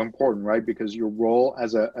is so important, right? Because your role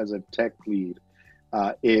as a tech lead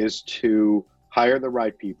is to hire the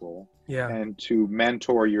right people Yeah. and to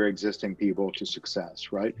mentor your existing people to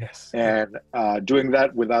success, right? Yes. And doing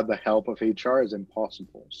that without the help of HR is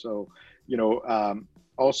impossible. So,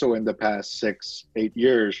 also in the past 6-8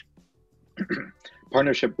 years,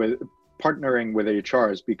 partnering with HR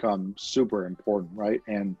has become super important, right?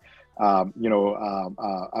 And I'm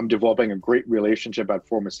developing a great relationship at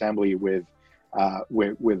Form Assembly with our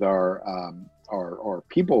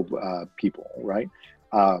people, right?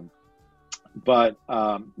 But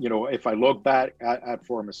if I look back at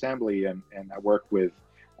Forum Assembly and I work with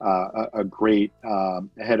a great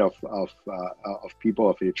head of people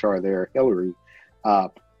of HR there, Hillary,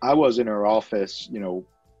 I was in her office,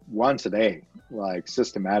 once a day, like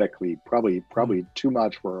systematically, probably too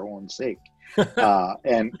much for her own sake,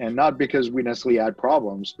 and not because we necessarily had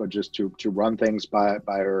problems, but just to run things by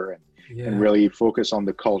her and really focus on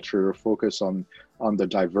the culture, focus on the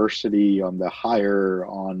diversity, on the hire,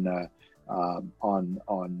 on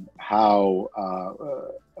how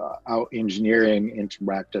engineering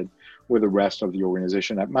interacted with the rest of the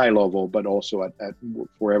organization at my level, but also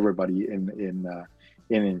for everybody in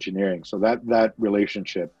engineering. So that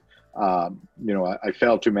relationship, I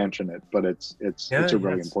failed to mention it, but it's a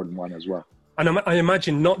really important one as well. And I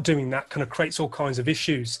imagine not doing that kind of creates all kinds of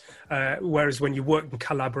issues. Whereas when you work in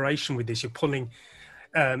collaboration with this, you're pulling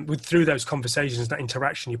through those conversations, that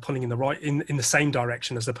interaction, you're pulling in the same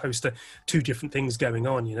direction, as opposed to two different things going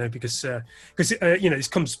on. Because this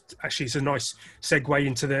comes, actually, it's a nice segue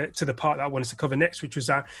into the part that I wanted to cover next, which was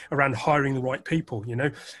around hiring the right people.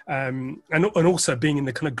 And also being in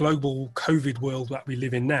the kind of global COVID world that we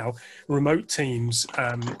live in now, remote teams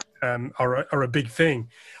are a big thing.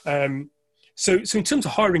 So in terms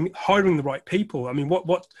of hiring the right people, I mean,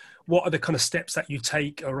 what are the kind of steps that you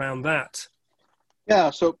take around that?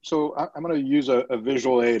 Yeah, so I'm going to use a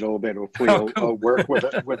visual aid a little bit. Hopefully, I'll work with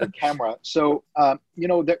a camera. So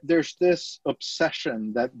there's this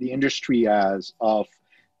obsession that the industry has of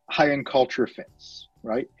hiring culture fits,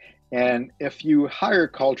 right? And if you hire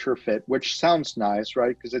culture fit, which sounds nice,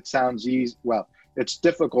 right? Because it sounds easy. Well, it's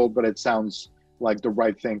difficult, but it sounds like the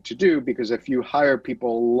right thing to do, because if you hire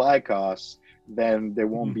people like us, then they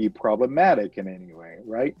won't be problematic in any way,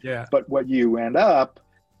 right? Yeah. But what you end up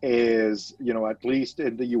is, at least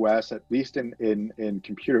in the US, at least in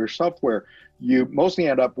computer software, you mostly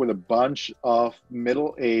end up with a bunch of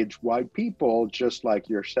middle-aged white people, just like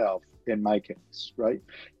yourself, in my case, right?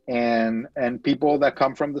 And people that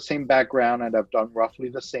come from the same background and have done roughly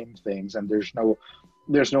the same things, and there's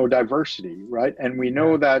no diversity, right? And we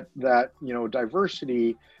know that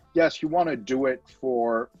diversity, yes, you want to do it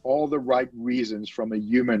for all the right reasons from a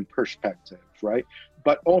human perspective, right?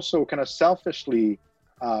 But also kind of selfishly,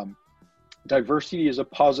 diversity is a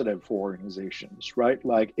positive for organizations, right?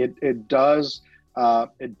 Like it does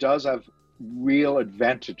have real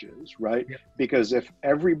advantages, right? Yep. Because if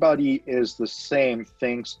everybody is the same,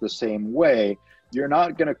 thinks the same way, you're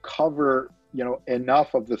not going to cover,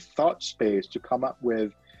 enough of the thought space to come up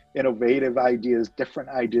with innovative ideas, different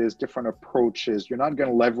approaches. You're not going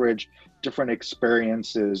to leverage different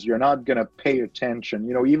experiences. You're not going to pay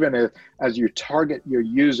attention. Even if, as you target your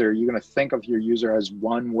user, you're going to think of your user as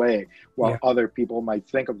one way, while other people might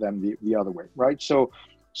think of them the other way, right? So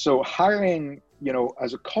hiring,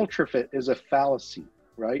 as a culture fit is a fallacy,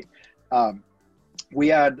 right? We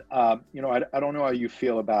had, I don't know how you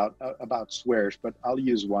feel about swears, but I'll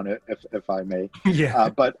use one if I may. Yeah.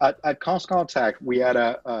 But at Cost Contact, we had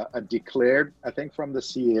a declared, I think from the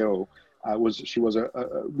CEO, she was a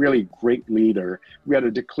really great leader. We had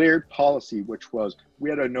a declared policy, which was we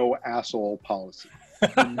had a no asshole policy.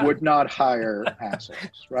 We would not hire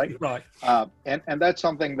assholes, right? Right. And that's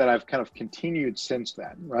something that I've kind of continued since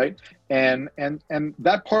then, right? And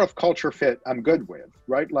that part of culture fit I'm good with,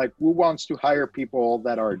 right? Like, who wants to hire people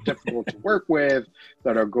that are difficult to work with,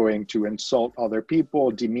 that are going to insult other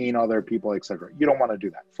people, demean other people, etc.? You don't want to do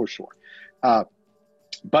that, for sure.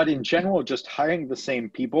 But in general, just hiring the same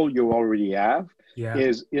people you already have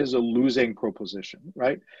is a losing proposition,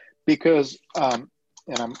 right? Because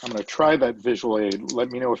and I'm going to try that visual aid. Let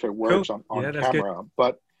me know if it works on camera.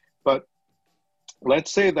 Good. But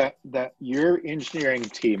let's say that your engineering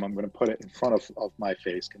team, I'm going to put it in front of my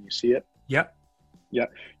face. Can you see it? Yeah. Yeah.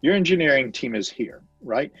 Your engineering team is here,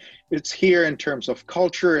 right? It's here in terms of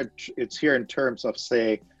culture. It's here in terms of,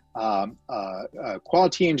 say,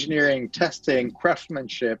 quality engineering, testing,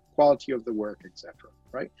 craftsmanship, quality of the work, etc.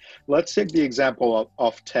 right? Let's take the example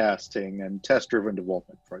of testing and test-driven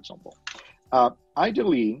development, for example.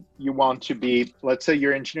 Ideally, you want to be, let's say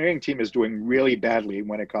your engineering team is doing really badly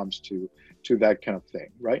when it comes to that kind of thing,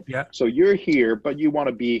 right? Yeah. So you're here, but you want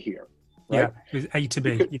to be here, right? Yeah, with A to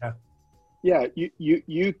B, Yeah,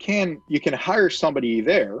 you can hire somebody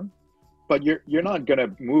there, but you're not going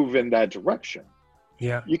to move in that direction.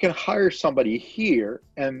 Yeah. You can hire somebody here,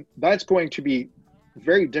 and that's going to be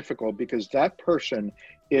very difficult because that person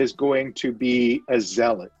is going to be a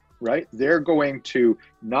zealot, right? They're going to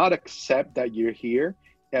not accept that you're here,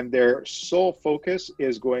 and their sole focus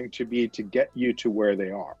is going to be to get you to where they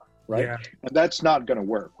are, right? Yeah. And that's not going to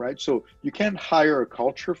work, right? So you can't hire a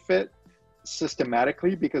culture fit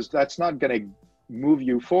systematically because that's not going to move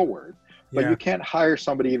you forward. But you can't hire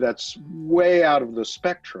somebody that's way out of the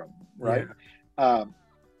spectrum, right? Yeah.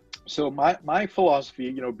 So my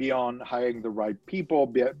philosophy, beyond hiring the right people,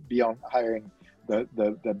 beyond hiring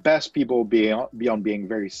the best people, beyond being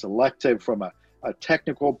very selective from a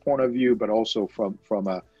technical point of view, but also from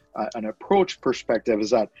an approach perspective,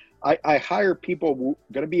 is that I hire people who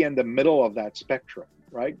are going to be in the middle of that spectrum,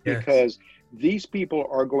 right? Yes. Because these people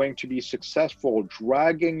are going to be successful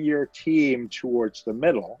dragging your team towards the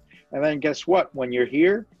middle. And then guess what? When you're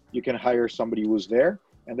here, you can hire somebody who's there,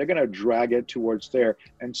 and they're going to drag it towards there.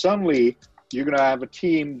 And suddenly, you're going to have a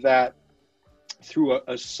team that, through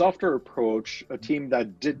a softer approach, a team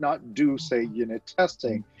that did not do, say, unit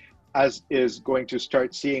testing, is going to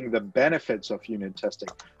start seeing the benefits of unit testing.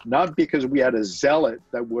 Not because we had a zealot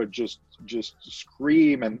that would just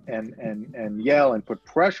scream and yell and put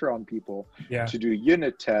pressure on people to do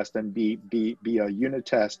unit test and be a unit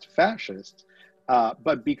test fascist,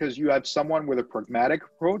 but because you had someone with a pragmatic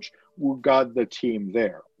approach who got the team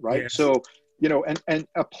there, right? Yes. So, and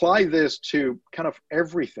apply this to kind of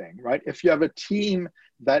everything, right? If you have a team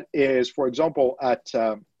that is, for example,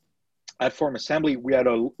 at Form Assembly, we have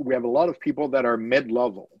a lot of people that are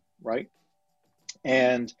mid-level, right?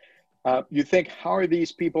 And you think, how are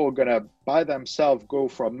these people going to, by themselves, go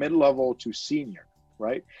from mid-level to senior,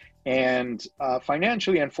 right? And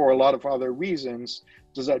financially, and for a lot of other reasons,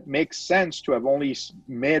 does that make sense to have only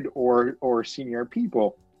mid or senior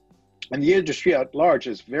people? And the industry at large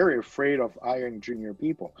is very afraid of hiring junior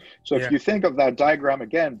people. So if you think of that diagram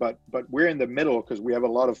again, but we're in the middle because we have a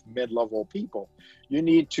lot of mid-level people, you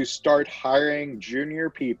need to start hiring junior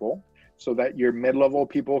people so that your mid-level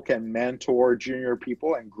people can mentor junior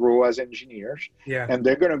people and grow as engineers. Yeah. And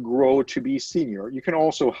they're going to grow to be senior. You can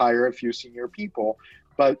also hire a few senior people,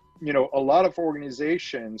 but a lot of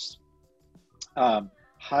organizations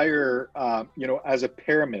hire as a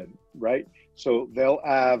pyramid, right? So they'll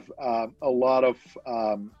have a lot of,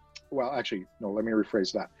 let me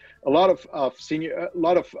rephrase that. A lot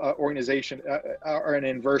of organizations are an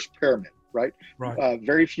inverse pyramid, right? Right.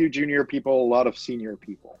 Very few junior people, a lot of senior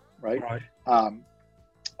people, right?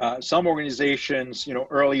 Right. Some organizations,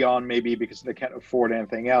 early on, maybe because they can't afford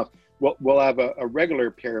anything else, we'll have a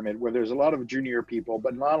regular pyramid where there's a lot of junior people,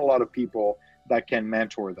 but not a lot of people that can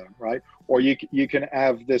mentor them, right? Or you can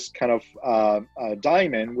have this kind of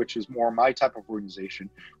diamond, which is more my type of organization,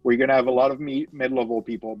 where you're going to have a lot of mid-level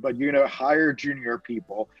people, but you're going to hire junior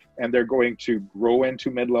people, and they're going to grow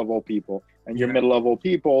into mid-level people. And your mid-level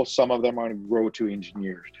people, some of them are going to grow to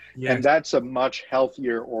engineers. Yes. And that's a much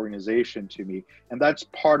healthier organization to me. And that's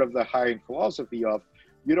part of the hiring philosophy of,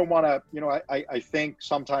 you don't want to, I think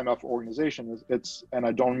sometime of organization, and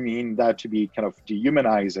I don't mean that to be kind of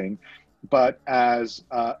dehumanizing, but as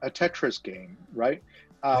a Tetris game, right?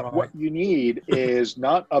 What you need is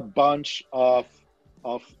not a bunch of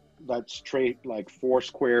that straight like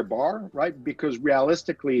 4-square bar, right? Because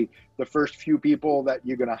realistically, the first few people that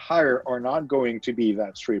you're going to hire are not going to be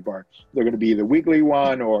that straight bar. They're going to be the wiggly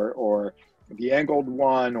one or the angled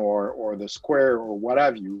one or the square or what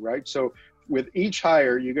have you, right? So with each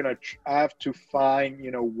hire, you're going to have to find,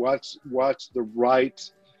 what's the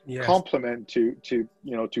right complement to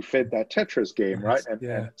fit that Tetris game, right?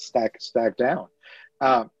 And stack down.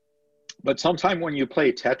 But sometime when you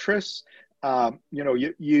play Tetris,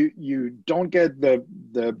 you don't get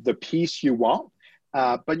the piece you want,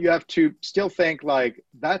 but you have to still think like,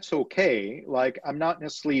 that's okay. Like, I'm not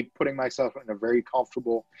necessarily putting myself in a very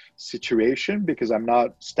comfortable situation because I'm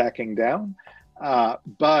not stacking down,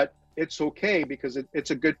 but it's okay because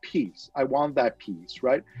it's a good piece. I want that piece,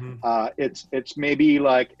 right? Mm-hmm. It's maybe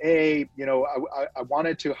like, I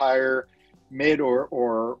wanted to hire mid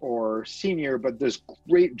or senior, but this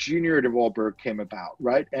great junior developer came about,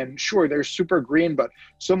 right? And sure, they're super green, but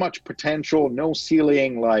so much potential, no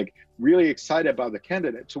ceiling, like really excited about the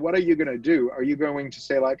candidate. So what are you going to do? Are you going to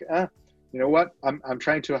say like, you know what, I'm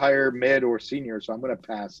trying to hire mid or senior, so I'm going to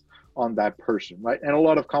pass on that person, right? And a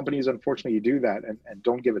lot of companies unfortunately do that and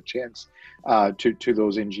don't give a chance to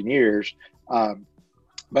those engineers.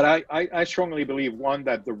 But I strongly believe, one,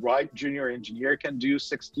 that the right junior engineer can do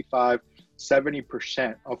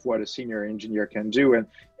 65-70% of what a senior engineer can do.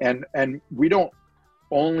 And we don't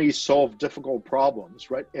only solve difficult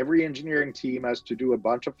problems, right? Every engineering team has to do a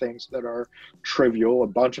bunch of things that are trivial, a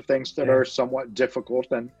bunch of things that are somewhat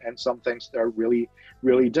difficult, and some things that are really,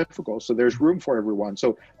 really difficult. So there's room for everyone.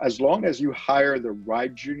 So as long as you hire the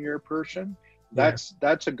right junior person, that's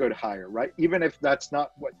a good hire, right? Even if that's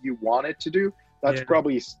not what you want it to do, that's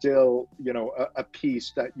probably still, you know, a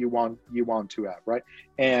piece that you want to have, right?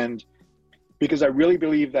 And because I really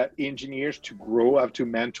believe that engineers to grow have to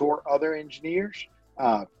mentor other engineers.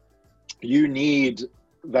 You need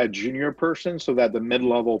that junior person so that the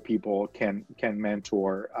mid-level people can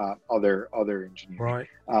mentor other engineers. Right.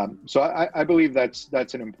 So I believe that's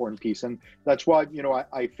an important piece, and that's why, you know,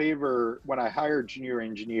 I favor, when I hire junior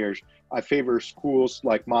engineers, I favor schools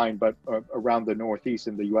like mine, but around the Northeast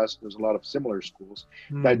in the U.S. there's a lot of similar schools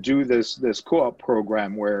that do this co-op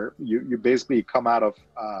program where you basically come out of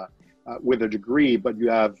with a degree, but you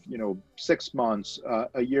have, you know, 6 months,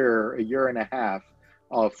 a year and a half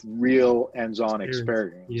of real hands-on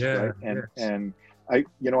experience, right? And I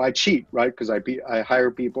cheat, right? Because I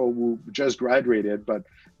hire people who just graduated, but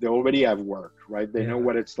they already have work, right? They know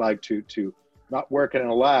what it's like to not work in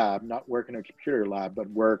a lab, not work in a computer lab, but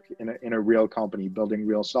work in a real company, building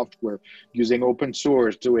real software, using open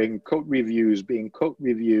source, doing code reviews, being code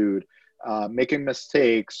reviewed, making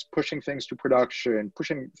mistakes, pushing things to production and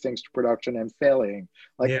failing.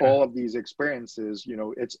 All of these experiences, you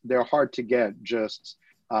know, they're hard to get just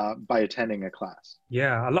by attending a class.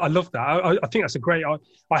 Yeah, I love that. I think that's a great, I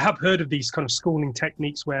have heard of these kind of schooling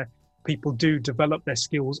techniques where people do develop their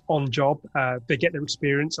skills on job. They get their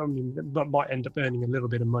experience. I mean, that might end up earning a little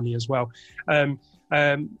bit of money as well. I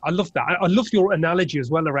love that. I love your analogy as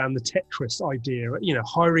well around the Tetris idea, you know,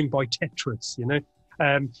 hiring by Tetris, you know.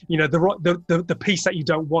 You know, the piece that you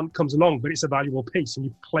don't want comes along, but it's a valuable piece, and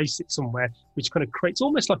you place it somewhere, which kind of creates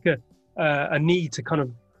almost like a need to kind of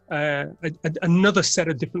another set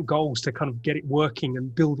of different goals to kind of get it working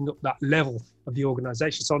and building up that level of the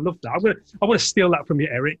organization. So I love that. I want to steal that from you,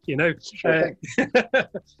 Eric, you know. Sure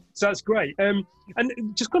So that's great. And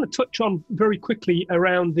just going to touch on very quickly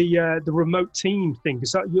around the remote team thing,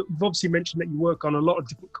 because you've obviously mentioned that you work on a lot of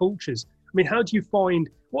different cultures. I mean, how do you find,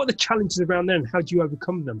 what are the challenges around them? How do you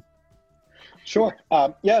overcome them? Sure.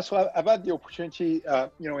 So I've had the opportunity,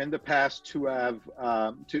 you know, in the past to have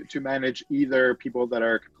to manage either people that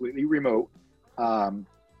are completely remote,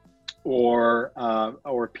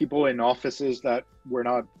 or people in offices that were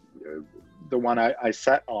not the one I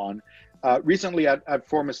sat on. Recently at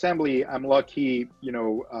Form Assembly, I'm lucky, you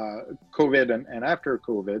know, COVID and after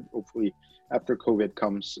COVID, hopefully after COVID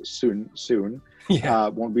comes soon,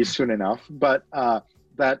 won't be soon enough, but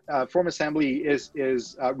that Form Assembly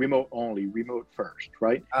is remote only, remote first,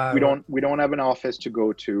 right? We don't have an office to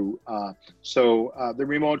go to, so the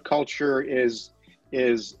remote culture is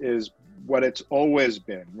what it's always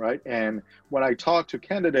been, right? And when I talk to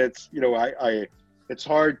candidates, you know, it's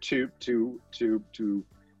hard to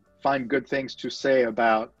find good things to say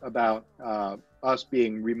about us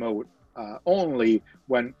being remote only,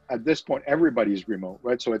 when at this point everybody's remote,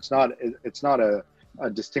 right? So it's not a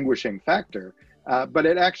distinguishing factor. But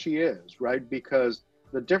it actually is, right? Because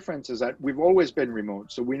the difference is that we've always been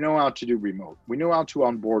remote. So we know how to do remote. We know how to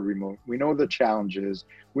onboard remote. We know the challenges.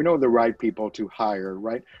 We know the right people to hire,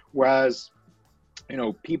 right? Whereas, you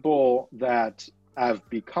know, people that have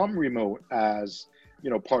become remote as, you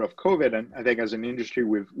know, part of COVID, and I think as an industry,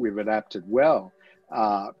 we've adapted well.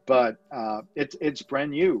 But it's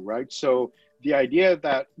brand new, right? So the idea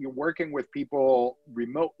that you're working with people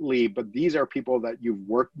remotely, but these are people that you've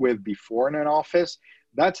worked with before in an office,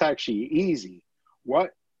 that's actually easy.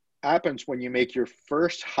 What happens when you make your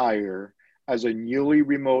first hire as a newly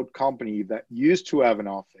remote company that used to have an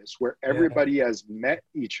office where everybody has met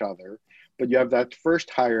each other, but you have that first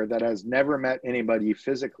hire that has never met anybody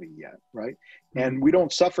physically yet, right? And we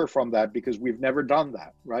don't suffer from that because we've never done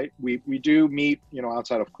that, right? We do meet, you know,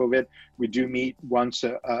 outside of COVID, we do meet once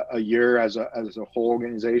a year as a whole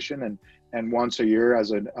organization, and once a year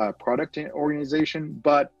as a product organization,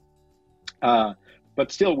 but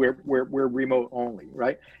still we're remote only,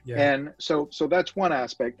 right? And so that's one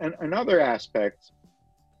aspect. And another aspect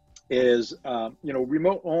is, you know,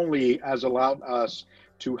 remote only has allowed us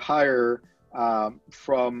to hire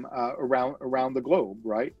from around the globe,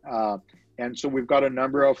 right? And so we've got a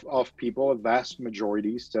number of people, a vast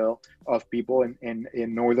majority still of people in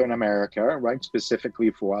Northern America, right? Specifically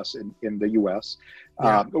for us in the US.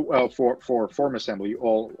 Well, for form assembly,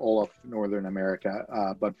 all of Northern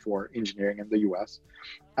America, but for engineering in the US.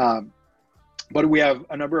 But we have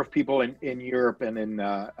a number of people in Europe and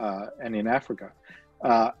in Africa.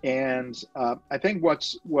 And I think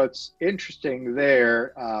what's interesting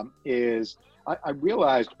there is I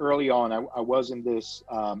realized early on I was in this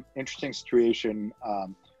interesting situation.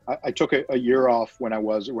 I took a year off when I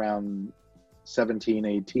was around 17,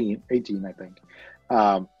 18, I think.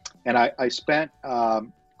 And I spent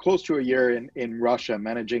close to a year in Russia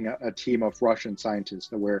managing a team of Russian scientists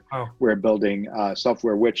that were building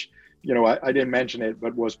software, which, you know, I didn't mention it,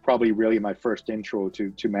 but was probably really my first intro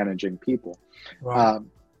to managing people. Wow.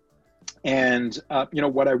 And, you know,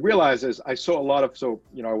 what I realized is I saw a lot of,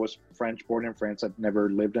 you know, I was French, born in France. I'd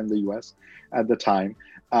never lived in the US at the time.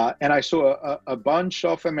 And I saw a bunch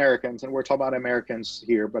of Americans, and we're talking about Americans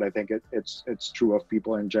here, but I think it's true of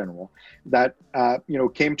people in general, that, you know,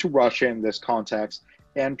 came to Russia in this context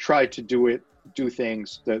and tried to do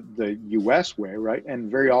things the US way, right?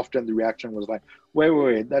 And very often the reaction was like,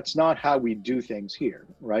 wait, that's not how we do things here,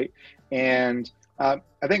 right? And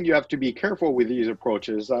I think you have to be careful with these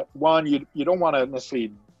approaches. One, you don't want to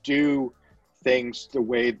necessarily do things the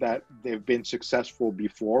way that they've been successful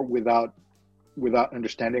before without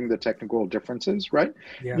understanding the technical differences, right?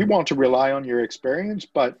 Yeah. You want to rely on your experience,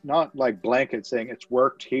 but not like blanket saying it's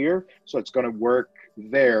worked here, so it's going to work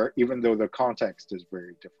there, even though the context is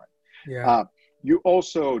very different. Yeah. You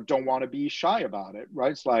also don't want to be shy about it,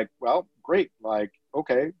 right? It's like, well, great, like,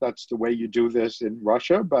 okay, that's the way you do this in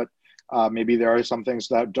Russia, but maybe there are some things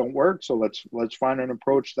that don't work. So let's find an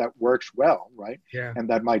approach that works well, right? Yeah. And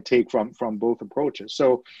that might take from both approaches.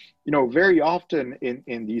 So, you know, very often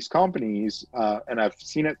in these companies, and I've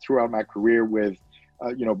seen it throughout my career with,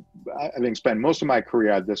 you know, having spent most of my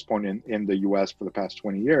career at this point in the US for the past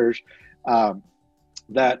 20 years,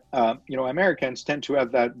 that you know, Americans tend to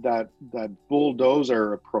have that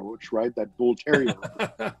bulldozer approach, right? That bull terrier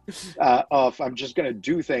of I'm just going to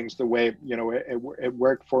do things the way, you know, it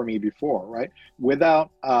worked for me before, right?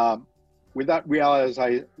 Without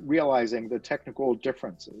realizing the technical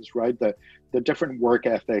differences, right? The different work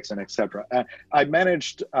ethics and etc. I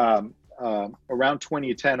managed around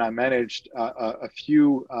 2010. I managed a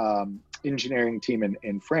few engineering team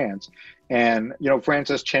in France, and you know, France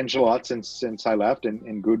has changed a lot since I left,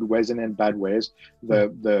 in good ways and in bad ways.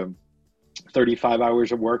 The 35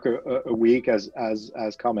 hours of work a week has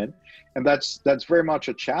come in, and that's very much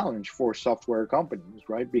a challenge for software companies,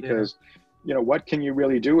 right? Because you know, what can you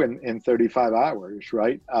really do in 35 hours,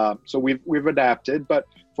 right? So we've adapted, but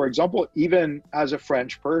for example, even as a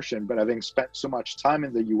French person, but having spent so much time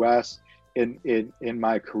in the US in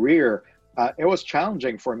my career, it was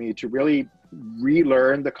challenging for me to really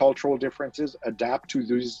relearn the cultural differences, adapt to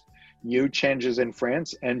these new changes in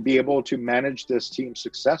France, and be able to manage this team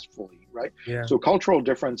successfully, right? Yeah. So cultural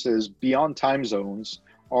differences beyond time zones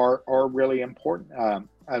are really important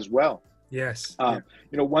as well. Yes.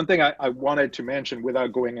 You know, one thing I wanted to mention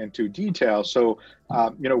without going into detail. So,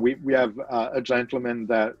 you know, we have a gentleman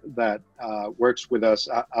that works with us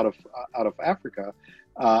out of Africa,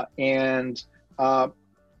 and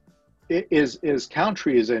his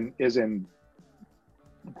country is in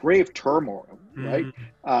grave turmoil, right?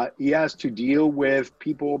 He has to deal with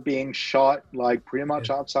people being shot like pretty much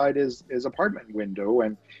outside his apartment window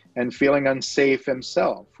and feeling unsafe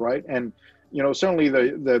himself, right? And you know, certainly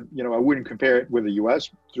the you know, I wouldn't compare it with the U.S.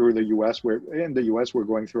 Through the U.S., in the U.S. we're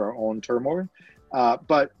going through our own turmoil,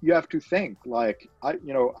 but you have to think like I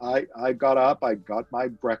got up, I got my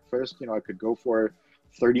breakfast, you know, I could go for a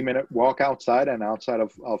 30-minute walk outside, and outside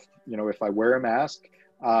of you know, if I wear a mask,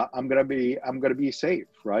 I'm gonna be safe,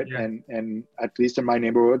 right? Yeah. And at least in my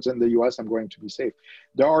neighborhoods in the U.S., I'm going to be safe.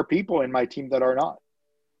 There are people in my team that are not,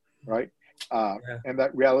 right? And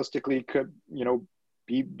that realistically could, you know,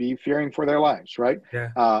 be fearing for their lives, right? Yeah.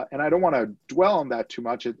 And I don't want to dwell on that too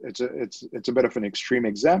much. It's a bit of an extreme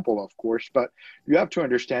example, of course, but you have to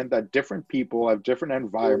understand that different people have different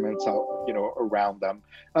environments out, you know, around them.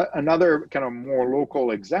 Another kind of more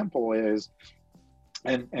local example is,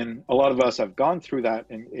 and a lot of us have gone through that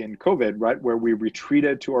in COVID, right? Where we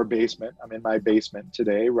retreated to our basement. I'm in my basement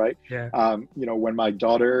today, right? Yeah. You know, when my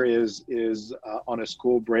daughter is on a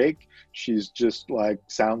school break, she's just like,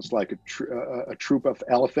 sounds like a troop of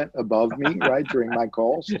elephant above me, right? During my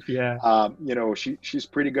calls. Yeah. You know, she's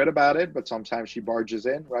pretty good about it, but sometimes she barges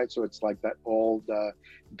in, right? So it's like that old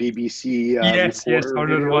BBC. Yes. I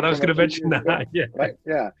don't know what I was going to mention that. Yeah. Right.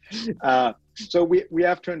 Yeah. So we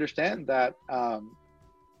have to understand that,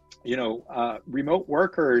 remote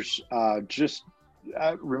workers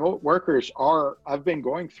remote workers are, I've been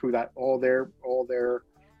going through that all their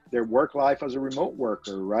work life as a remote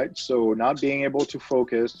worker, right? So not being able to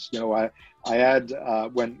focus, I had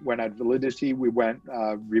when at Validity we went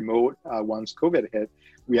remote once COVID hit.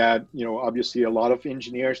 We had, obviously a lot of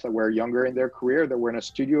engineers that were younger in their career that were in a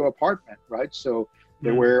studio apartment, right? So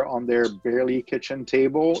they were on their barely kitchen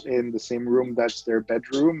table in the same room that's their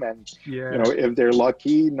bedroom, and if they're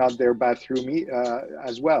lucky, not their bathroom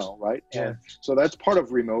as well, right? Yeah. And so that's part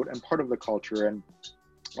of remote and part of the culture. And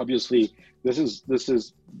obviously this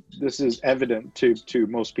is evident to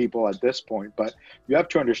most people at this point, but you have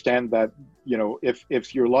to understand that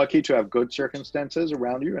if you're lucky to have good circumstances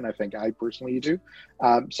around you, and I think I personally do,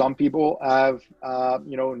 some people have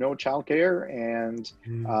no childcare, and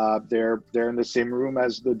they're in the same room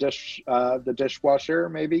as the dishwasher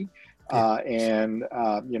maybe, and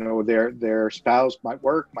their spouse might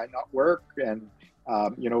work, might not work, and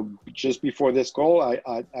just before this call, I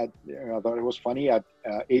thought it was funny at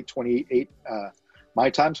 8:28 my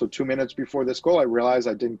time, so 2 minutes before this call, I realized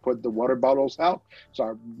I didn't put the water bottles out, so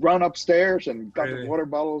I run upstairs and got the water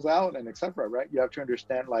bottles out, and etc. Right? You have to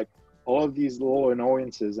understand, like, all of these little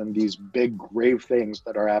annoyances and these big grave things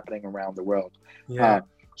that are happening around the world.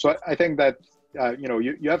 So I think that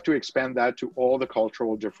you have to expand that to all the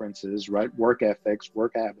cultural differences, right? Work ethics,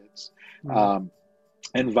 work habits,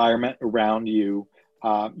 environment around you.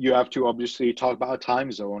 You have to obviously talk about a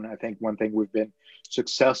time zone. I think one thing we've been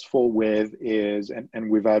successful with is, and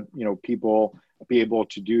we've had, people be able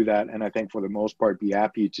to do that, and I think for the most part be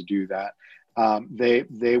happy to do that.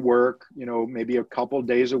 They work, maybe a couple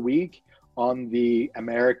days a week on the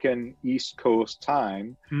American East Coast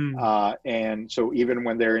time. And so even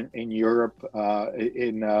when they're in Europe,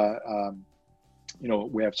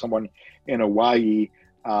 we have someone in Hawaii,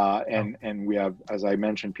 and we have, as I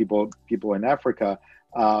mentioned, people in Africa.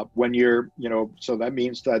 When you're, so that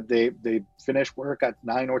means that they finish work at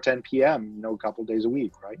 9 or 10 p.m., a couple days a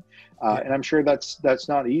week, right? And I'm sure that's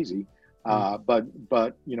not easy. But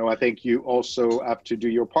I think you also have to do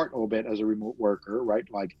your part a little bit as a remote worker, right?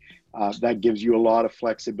 Like that gives you a lot of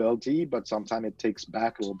flexibility, but sometimes it takes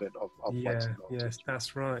back a little bit of flexibility. Yes,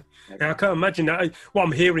 that's right. Now, I can't imagine that. What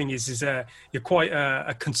I'm hearing is you're quite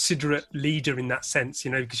a considerate leader in that sense,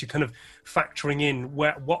 because you're kind of factoring in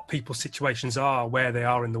what people's situations are, where they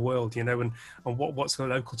are in the world, and what's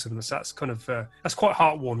local to them. So that's kind of that's quite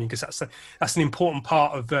heartwarming, because that's an important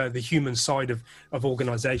part of the human side of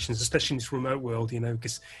organisations, especially in this remote world,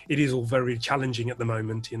 because it is all very challenging at the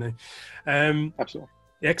moment, Absolutely.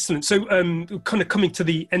 Excellent. So kind of coming to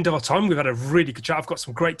the end of our time, we've had a really good chat. I've got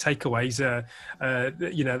some great takeaways, that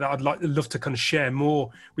I'd love to kind of share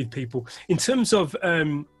more with people. In terms of,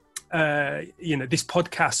 this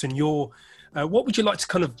podcast and your, what would you like to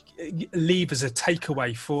kind of leave as a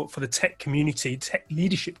takeaway for the tech community, tech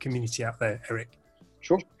leadership community out there, Eric?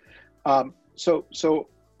 Sure. So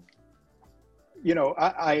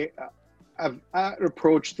I've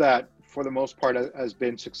approached that for the most part has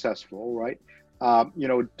been successful, right?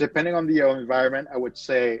 Depending on the environment, I would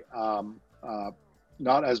say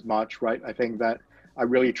not as much, right? I think that I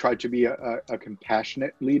really try to be a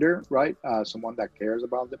compassionate leader, right? Someone that cares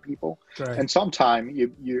about the people. Right. And sometimes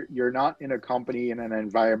you're not in a company, in an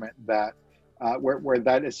environment that where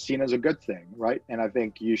that is seen as a good thing, right? And I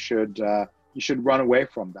think you should run away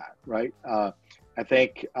from that, right? I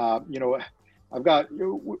think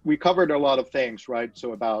we covered a lot of things, right?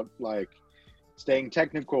 So about like staying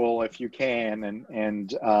technical if you can,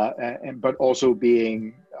 and but also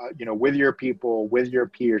being with your people, with your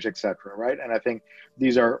peers, etc. Right? And I think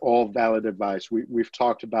these are all valid advice. We've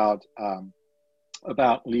talked about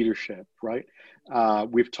leadership, right?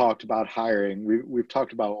 We've talked about hiring. We've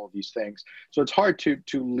talked about all these things. So it's hard to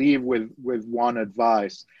leave with one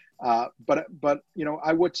advice. But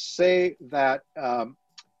I would say that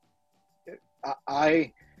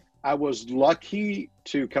I was lucky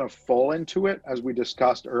to kind of fall into it, as we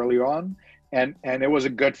discussed early on, and it was a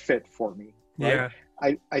good fit for me. Right?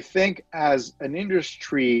 Yeah. I think as an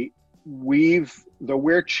industry, though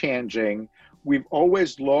we're changing, we've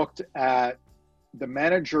always looked at the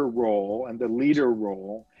manager role and the leader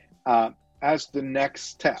role as the next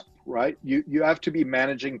step, right? You have to be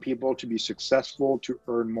managing people to be successful, to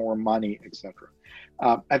earn more money, etc.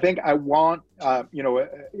 I think I want, in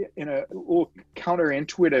a little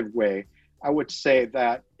counterintuitive way, I would say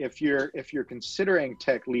that if you're considering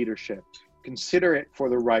tech leadership, consider it for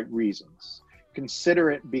the right reasons.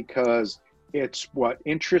 Consider it because it's what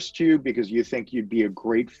interests you, because you think you'd be a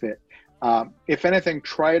great fit. If anything,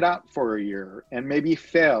 try it out for a year and maybe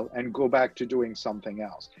fail and go back to doing something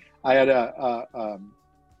else. I had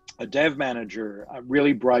a a dev manager, a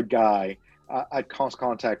really bright guy at Cost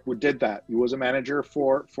Contact who did that. He was a manager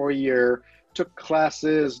for a year, took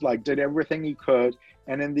classes, like did everything he could.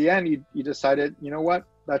 And in the end, he decided, you know what,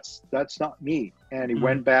 that's not me. And he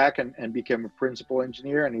went back and became a principal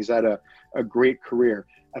engineer, and he's had a great career.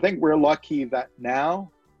 I think we're lucky that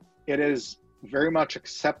now it is very much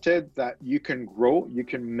accepted that you can grow, you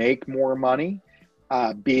can make more money,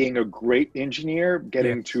 being a great engineer,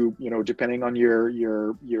 getting to, you know, depending on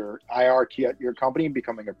your hierarchy at your company,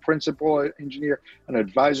 becoming a principal engineer, an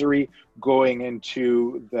advisory, going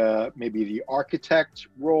into maybe the architect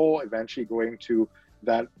role, eventually going to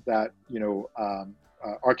that you know,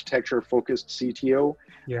 architecture focused CTO,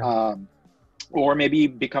 or maybe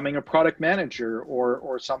becoming a product manager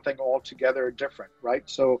or something altogether different, right?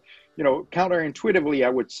 So, you know, counterintuitively, I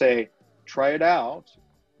would say, try it out,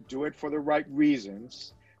 do it for the right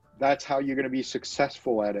reasons. That's how you're going to be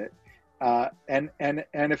successful at it. And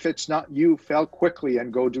if it's not you, fail quickly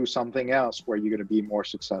and go do something else where you're going to be more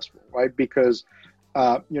successful, right? Because,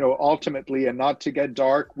 you know, ultimately, and not to get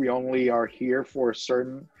dark, we only are here for a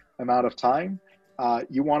certain amount of time.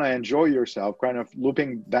 You want to enjoy yourself, kind of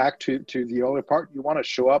looping back to the earlier part. You want to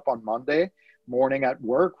show up on Monday morning at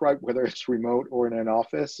work, right? Whether it's remote or in an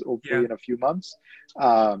office, hopefully in a few months,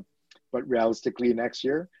 but realistically next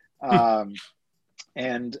year.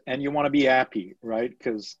 And you want to be happy, right?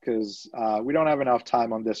 Because we don't have enough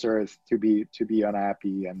time on this earth to be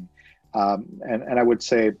unhappy. And I would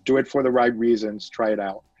say, do it for the right reasons. Try it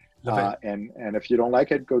out. And if you don't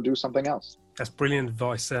like it, go do something else. That's brilliant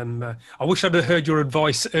advice. I wish I'd have heard your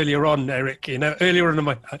advice earlier on, Eric. You know, earlier on in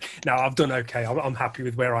my... No, I've done okay. I'm happy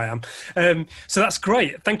with where I am. So that's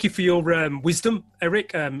great. Thank you for your wisdom,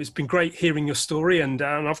 Eric. It's been great hearing your story, and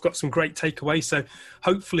I've got some great takeaways. So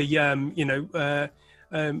hopefully, you know,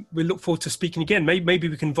 we look forward to speaking again. Maybe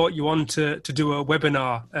we can invite you on to do a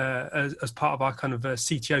webinar as part of our kind of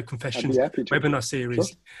CTO Confessions webinar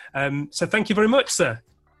series. Sure. So thank you very much, sir.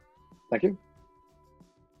 Thank you.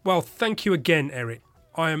 Well, thank you again, Eric.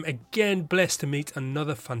 I am again blessed to meet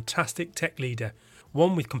another fantastic tech leader,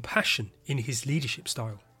 one with compassion in his leadership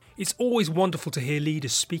style. It's always wonderful to hear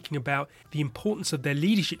leaders speaking about the importance of their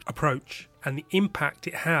leadership approach and the impact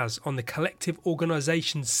it has on the collective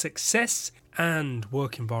organisation's success and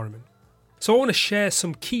work environment. So I want to share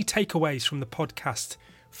some key takeaways from the podcast.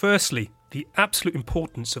 Firstly, the absolute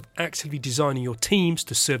importance of actively designing your teams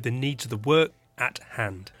to serve the needs of the work at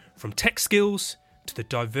hand, from tech skills to the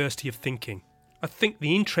diversity of thinking. I think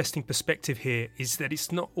the interesting perspective here is that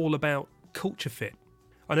it's not all about culture fit.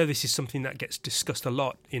 I know this is something that gets discussed a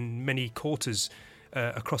lot in many quarters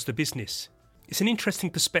across the business. It's an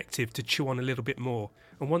interesting perspective to chew on a little bit more,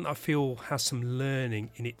 and one that I feel has some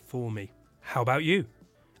learning in it for me. How about you?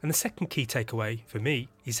 And the second key takeaway for me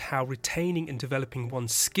is how retaining and developing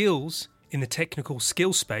one's skills in the technical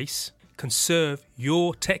skill space can serve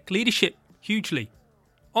your tech leadership hugely.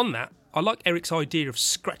 On that, I like Eric's idea of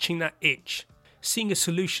scratching that itch, seeing a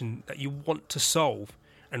solution that you want to solve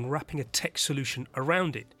and wrapping a tech solution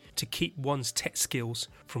around it to keep one's tech skills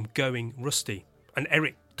from going rusty. And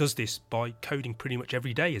Eric does this by coding pretty much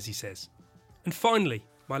every day, as he says. And finally,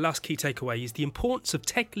 my last key takeaway is the importance of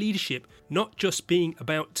tech leadership not just being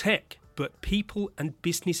about tech, but people and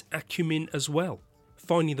business acumen as well.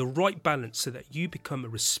 Finding the right balance so that you become a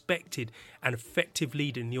respected and effective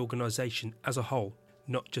leader in the organisation as a whole,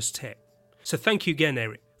 not just tech. So thank you again,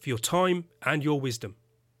 Eric, for your time and your wisdom.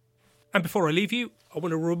 And before I leave you, I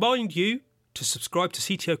want to remind you to subscribe to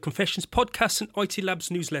CTO Confessions podcast and IT Labs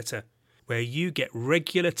newsletter, where you get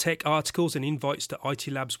regular tech articles and invites to IT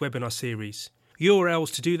Labs webinar series.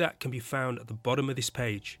 URLs to do that can be found at the bottom of this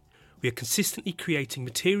page. We are consistently creating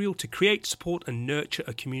material to create, support and nurture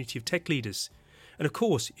a community of tech leaders. And of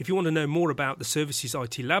course, if you want to know more about the services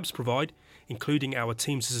IT Labs provide, including our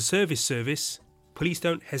Teams as a Service service, please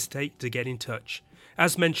don't hesitate to get in touch.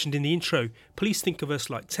 As mentioned in the intro, please think of us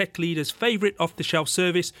like tech leaders' favourite off-the-shelf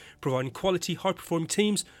service, providing quality, high-performing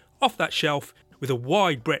teams off that shelf with a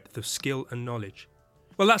wide breadth of skill and knowledge.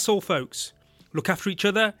 Well, that's all, folks. Look after each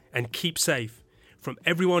other and keep safe. From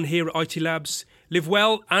everyone here at IT Labs, live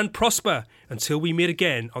well and prosper until we meet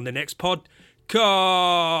again on the next podcast.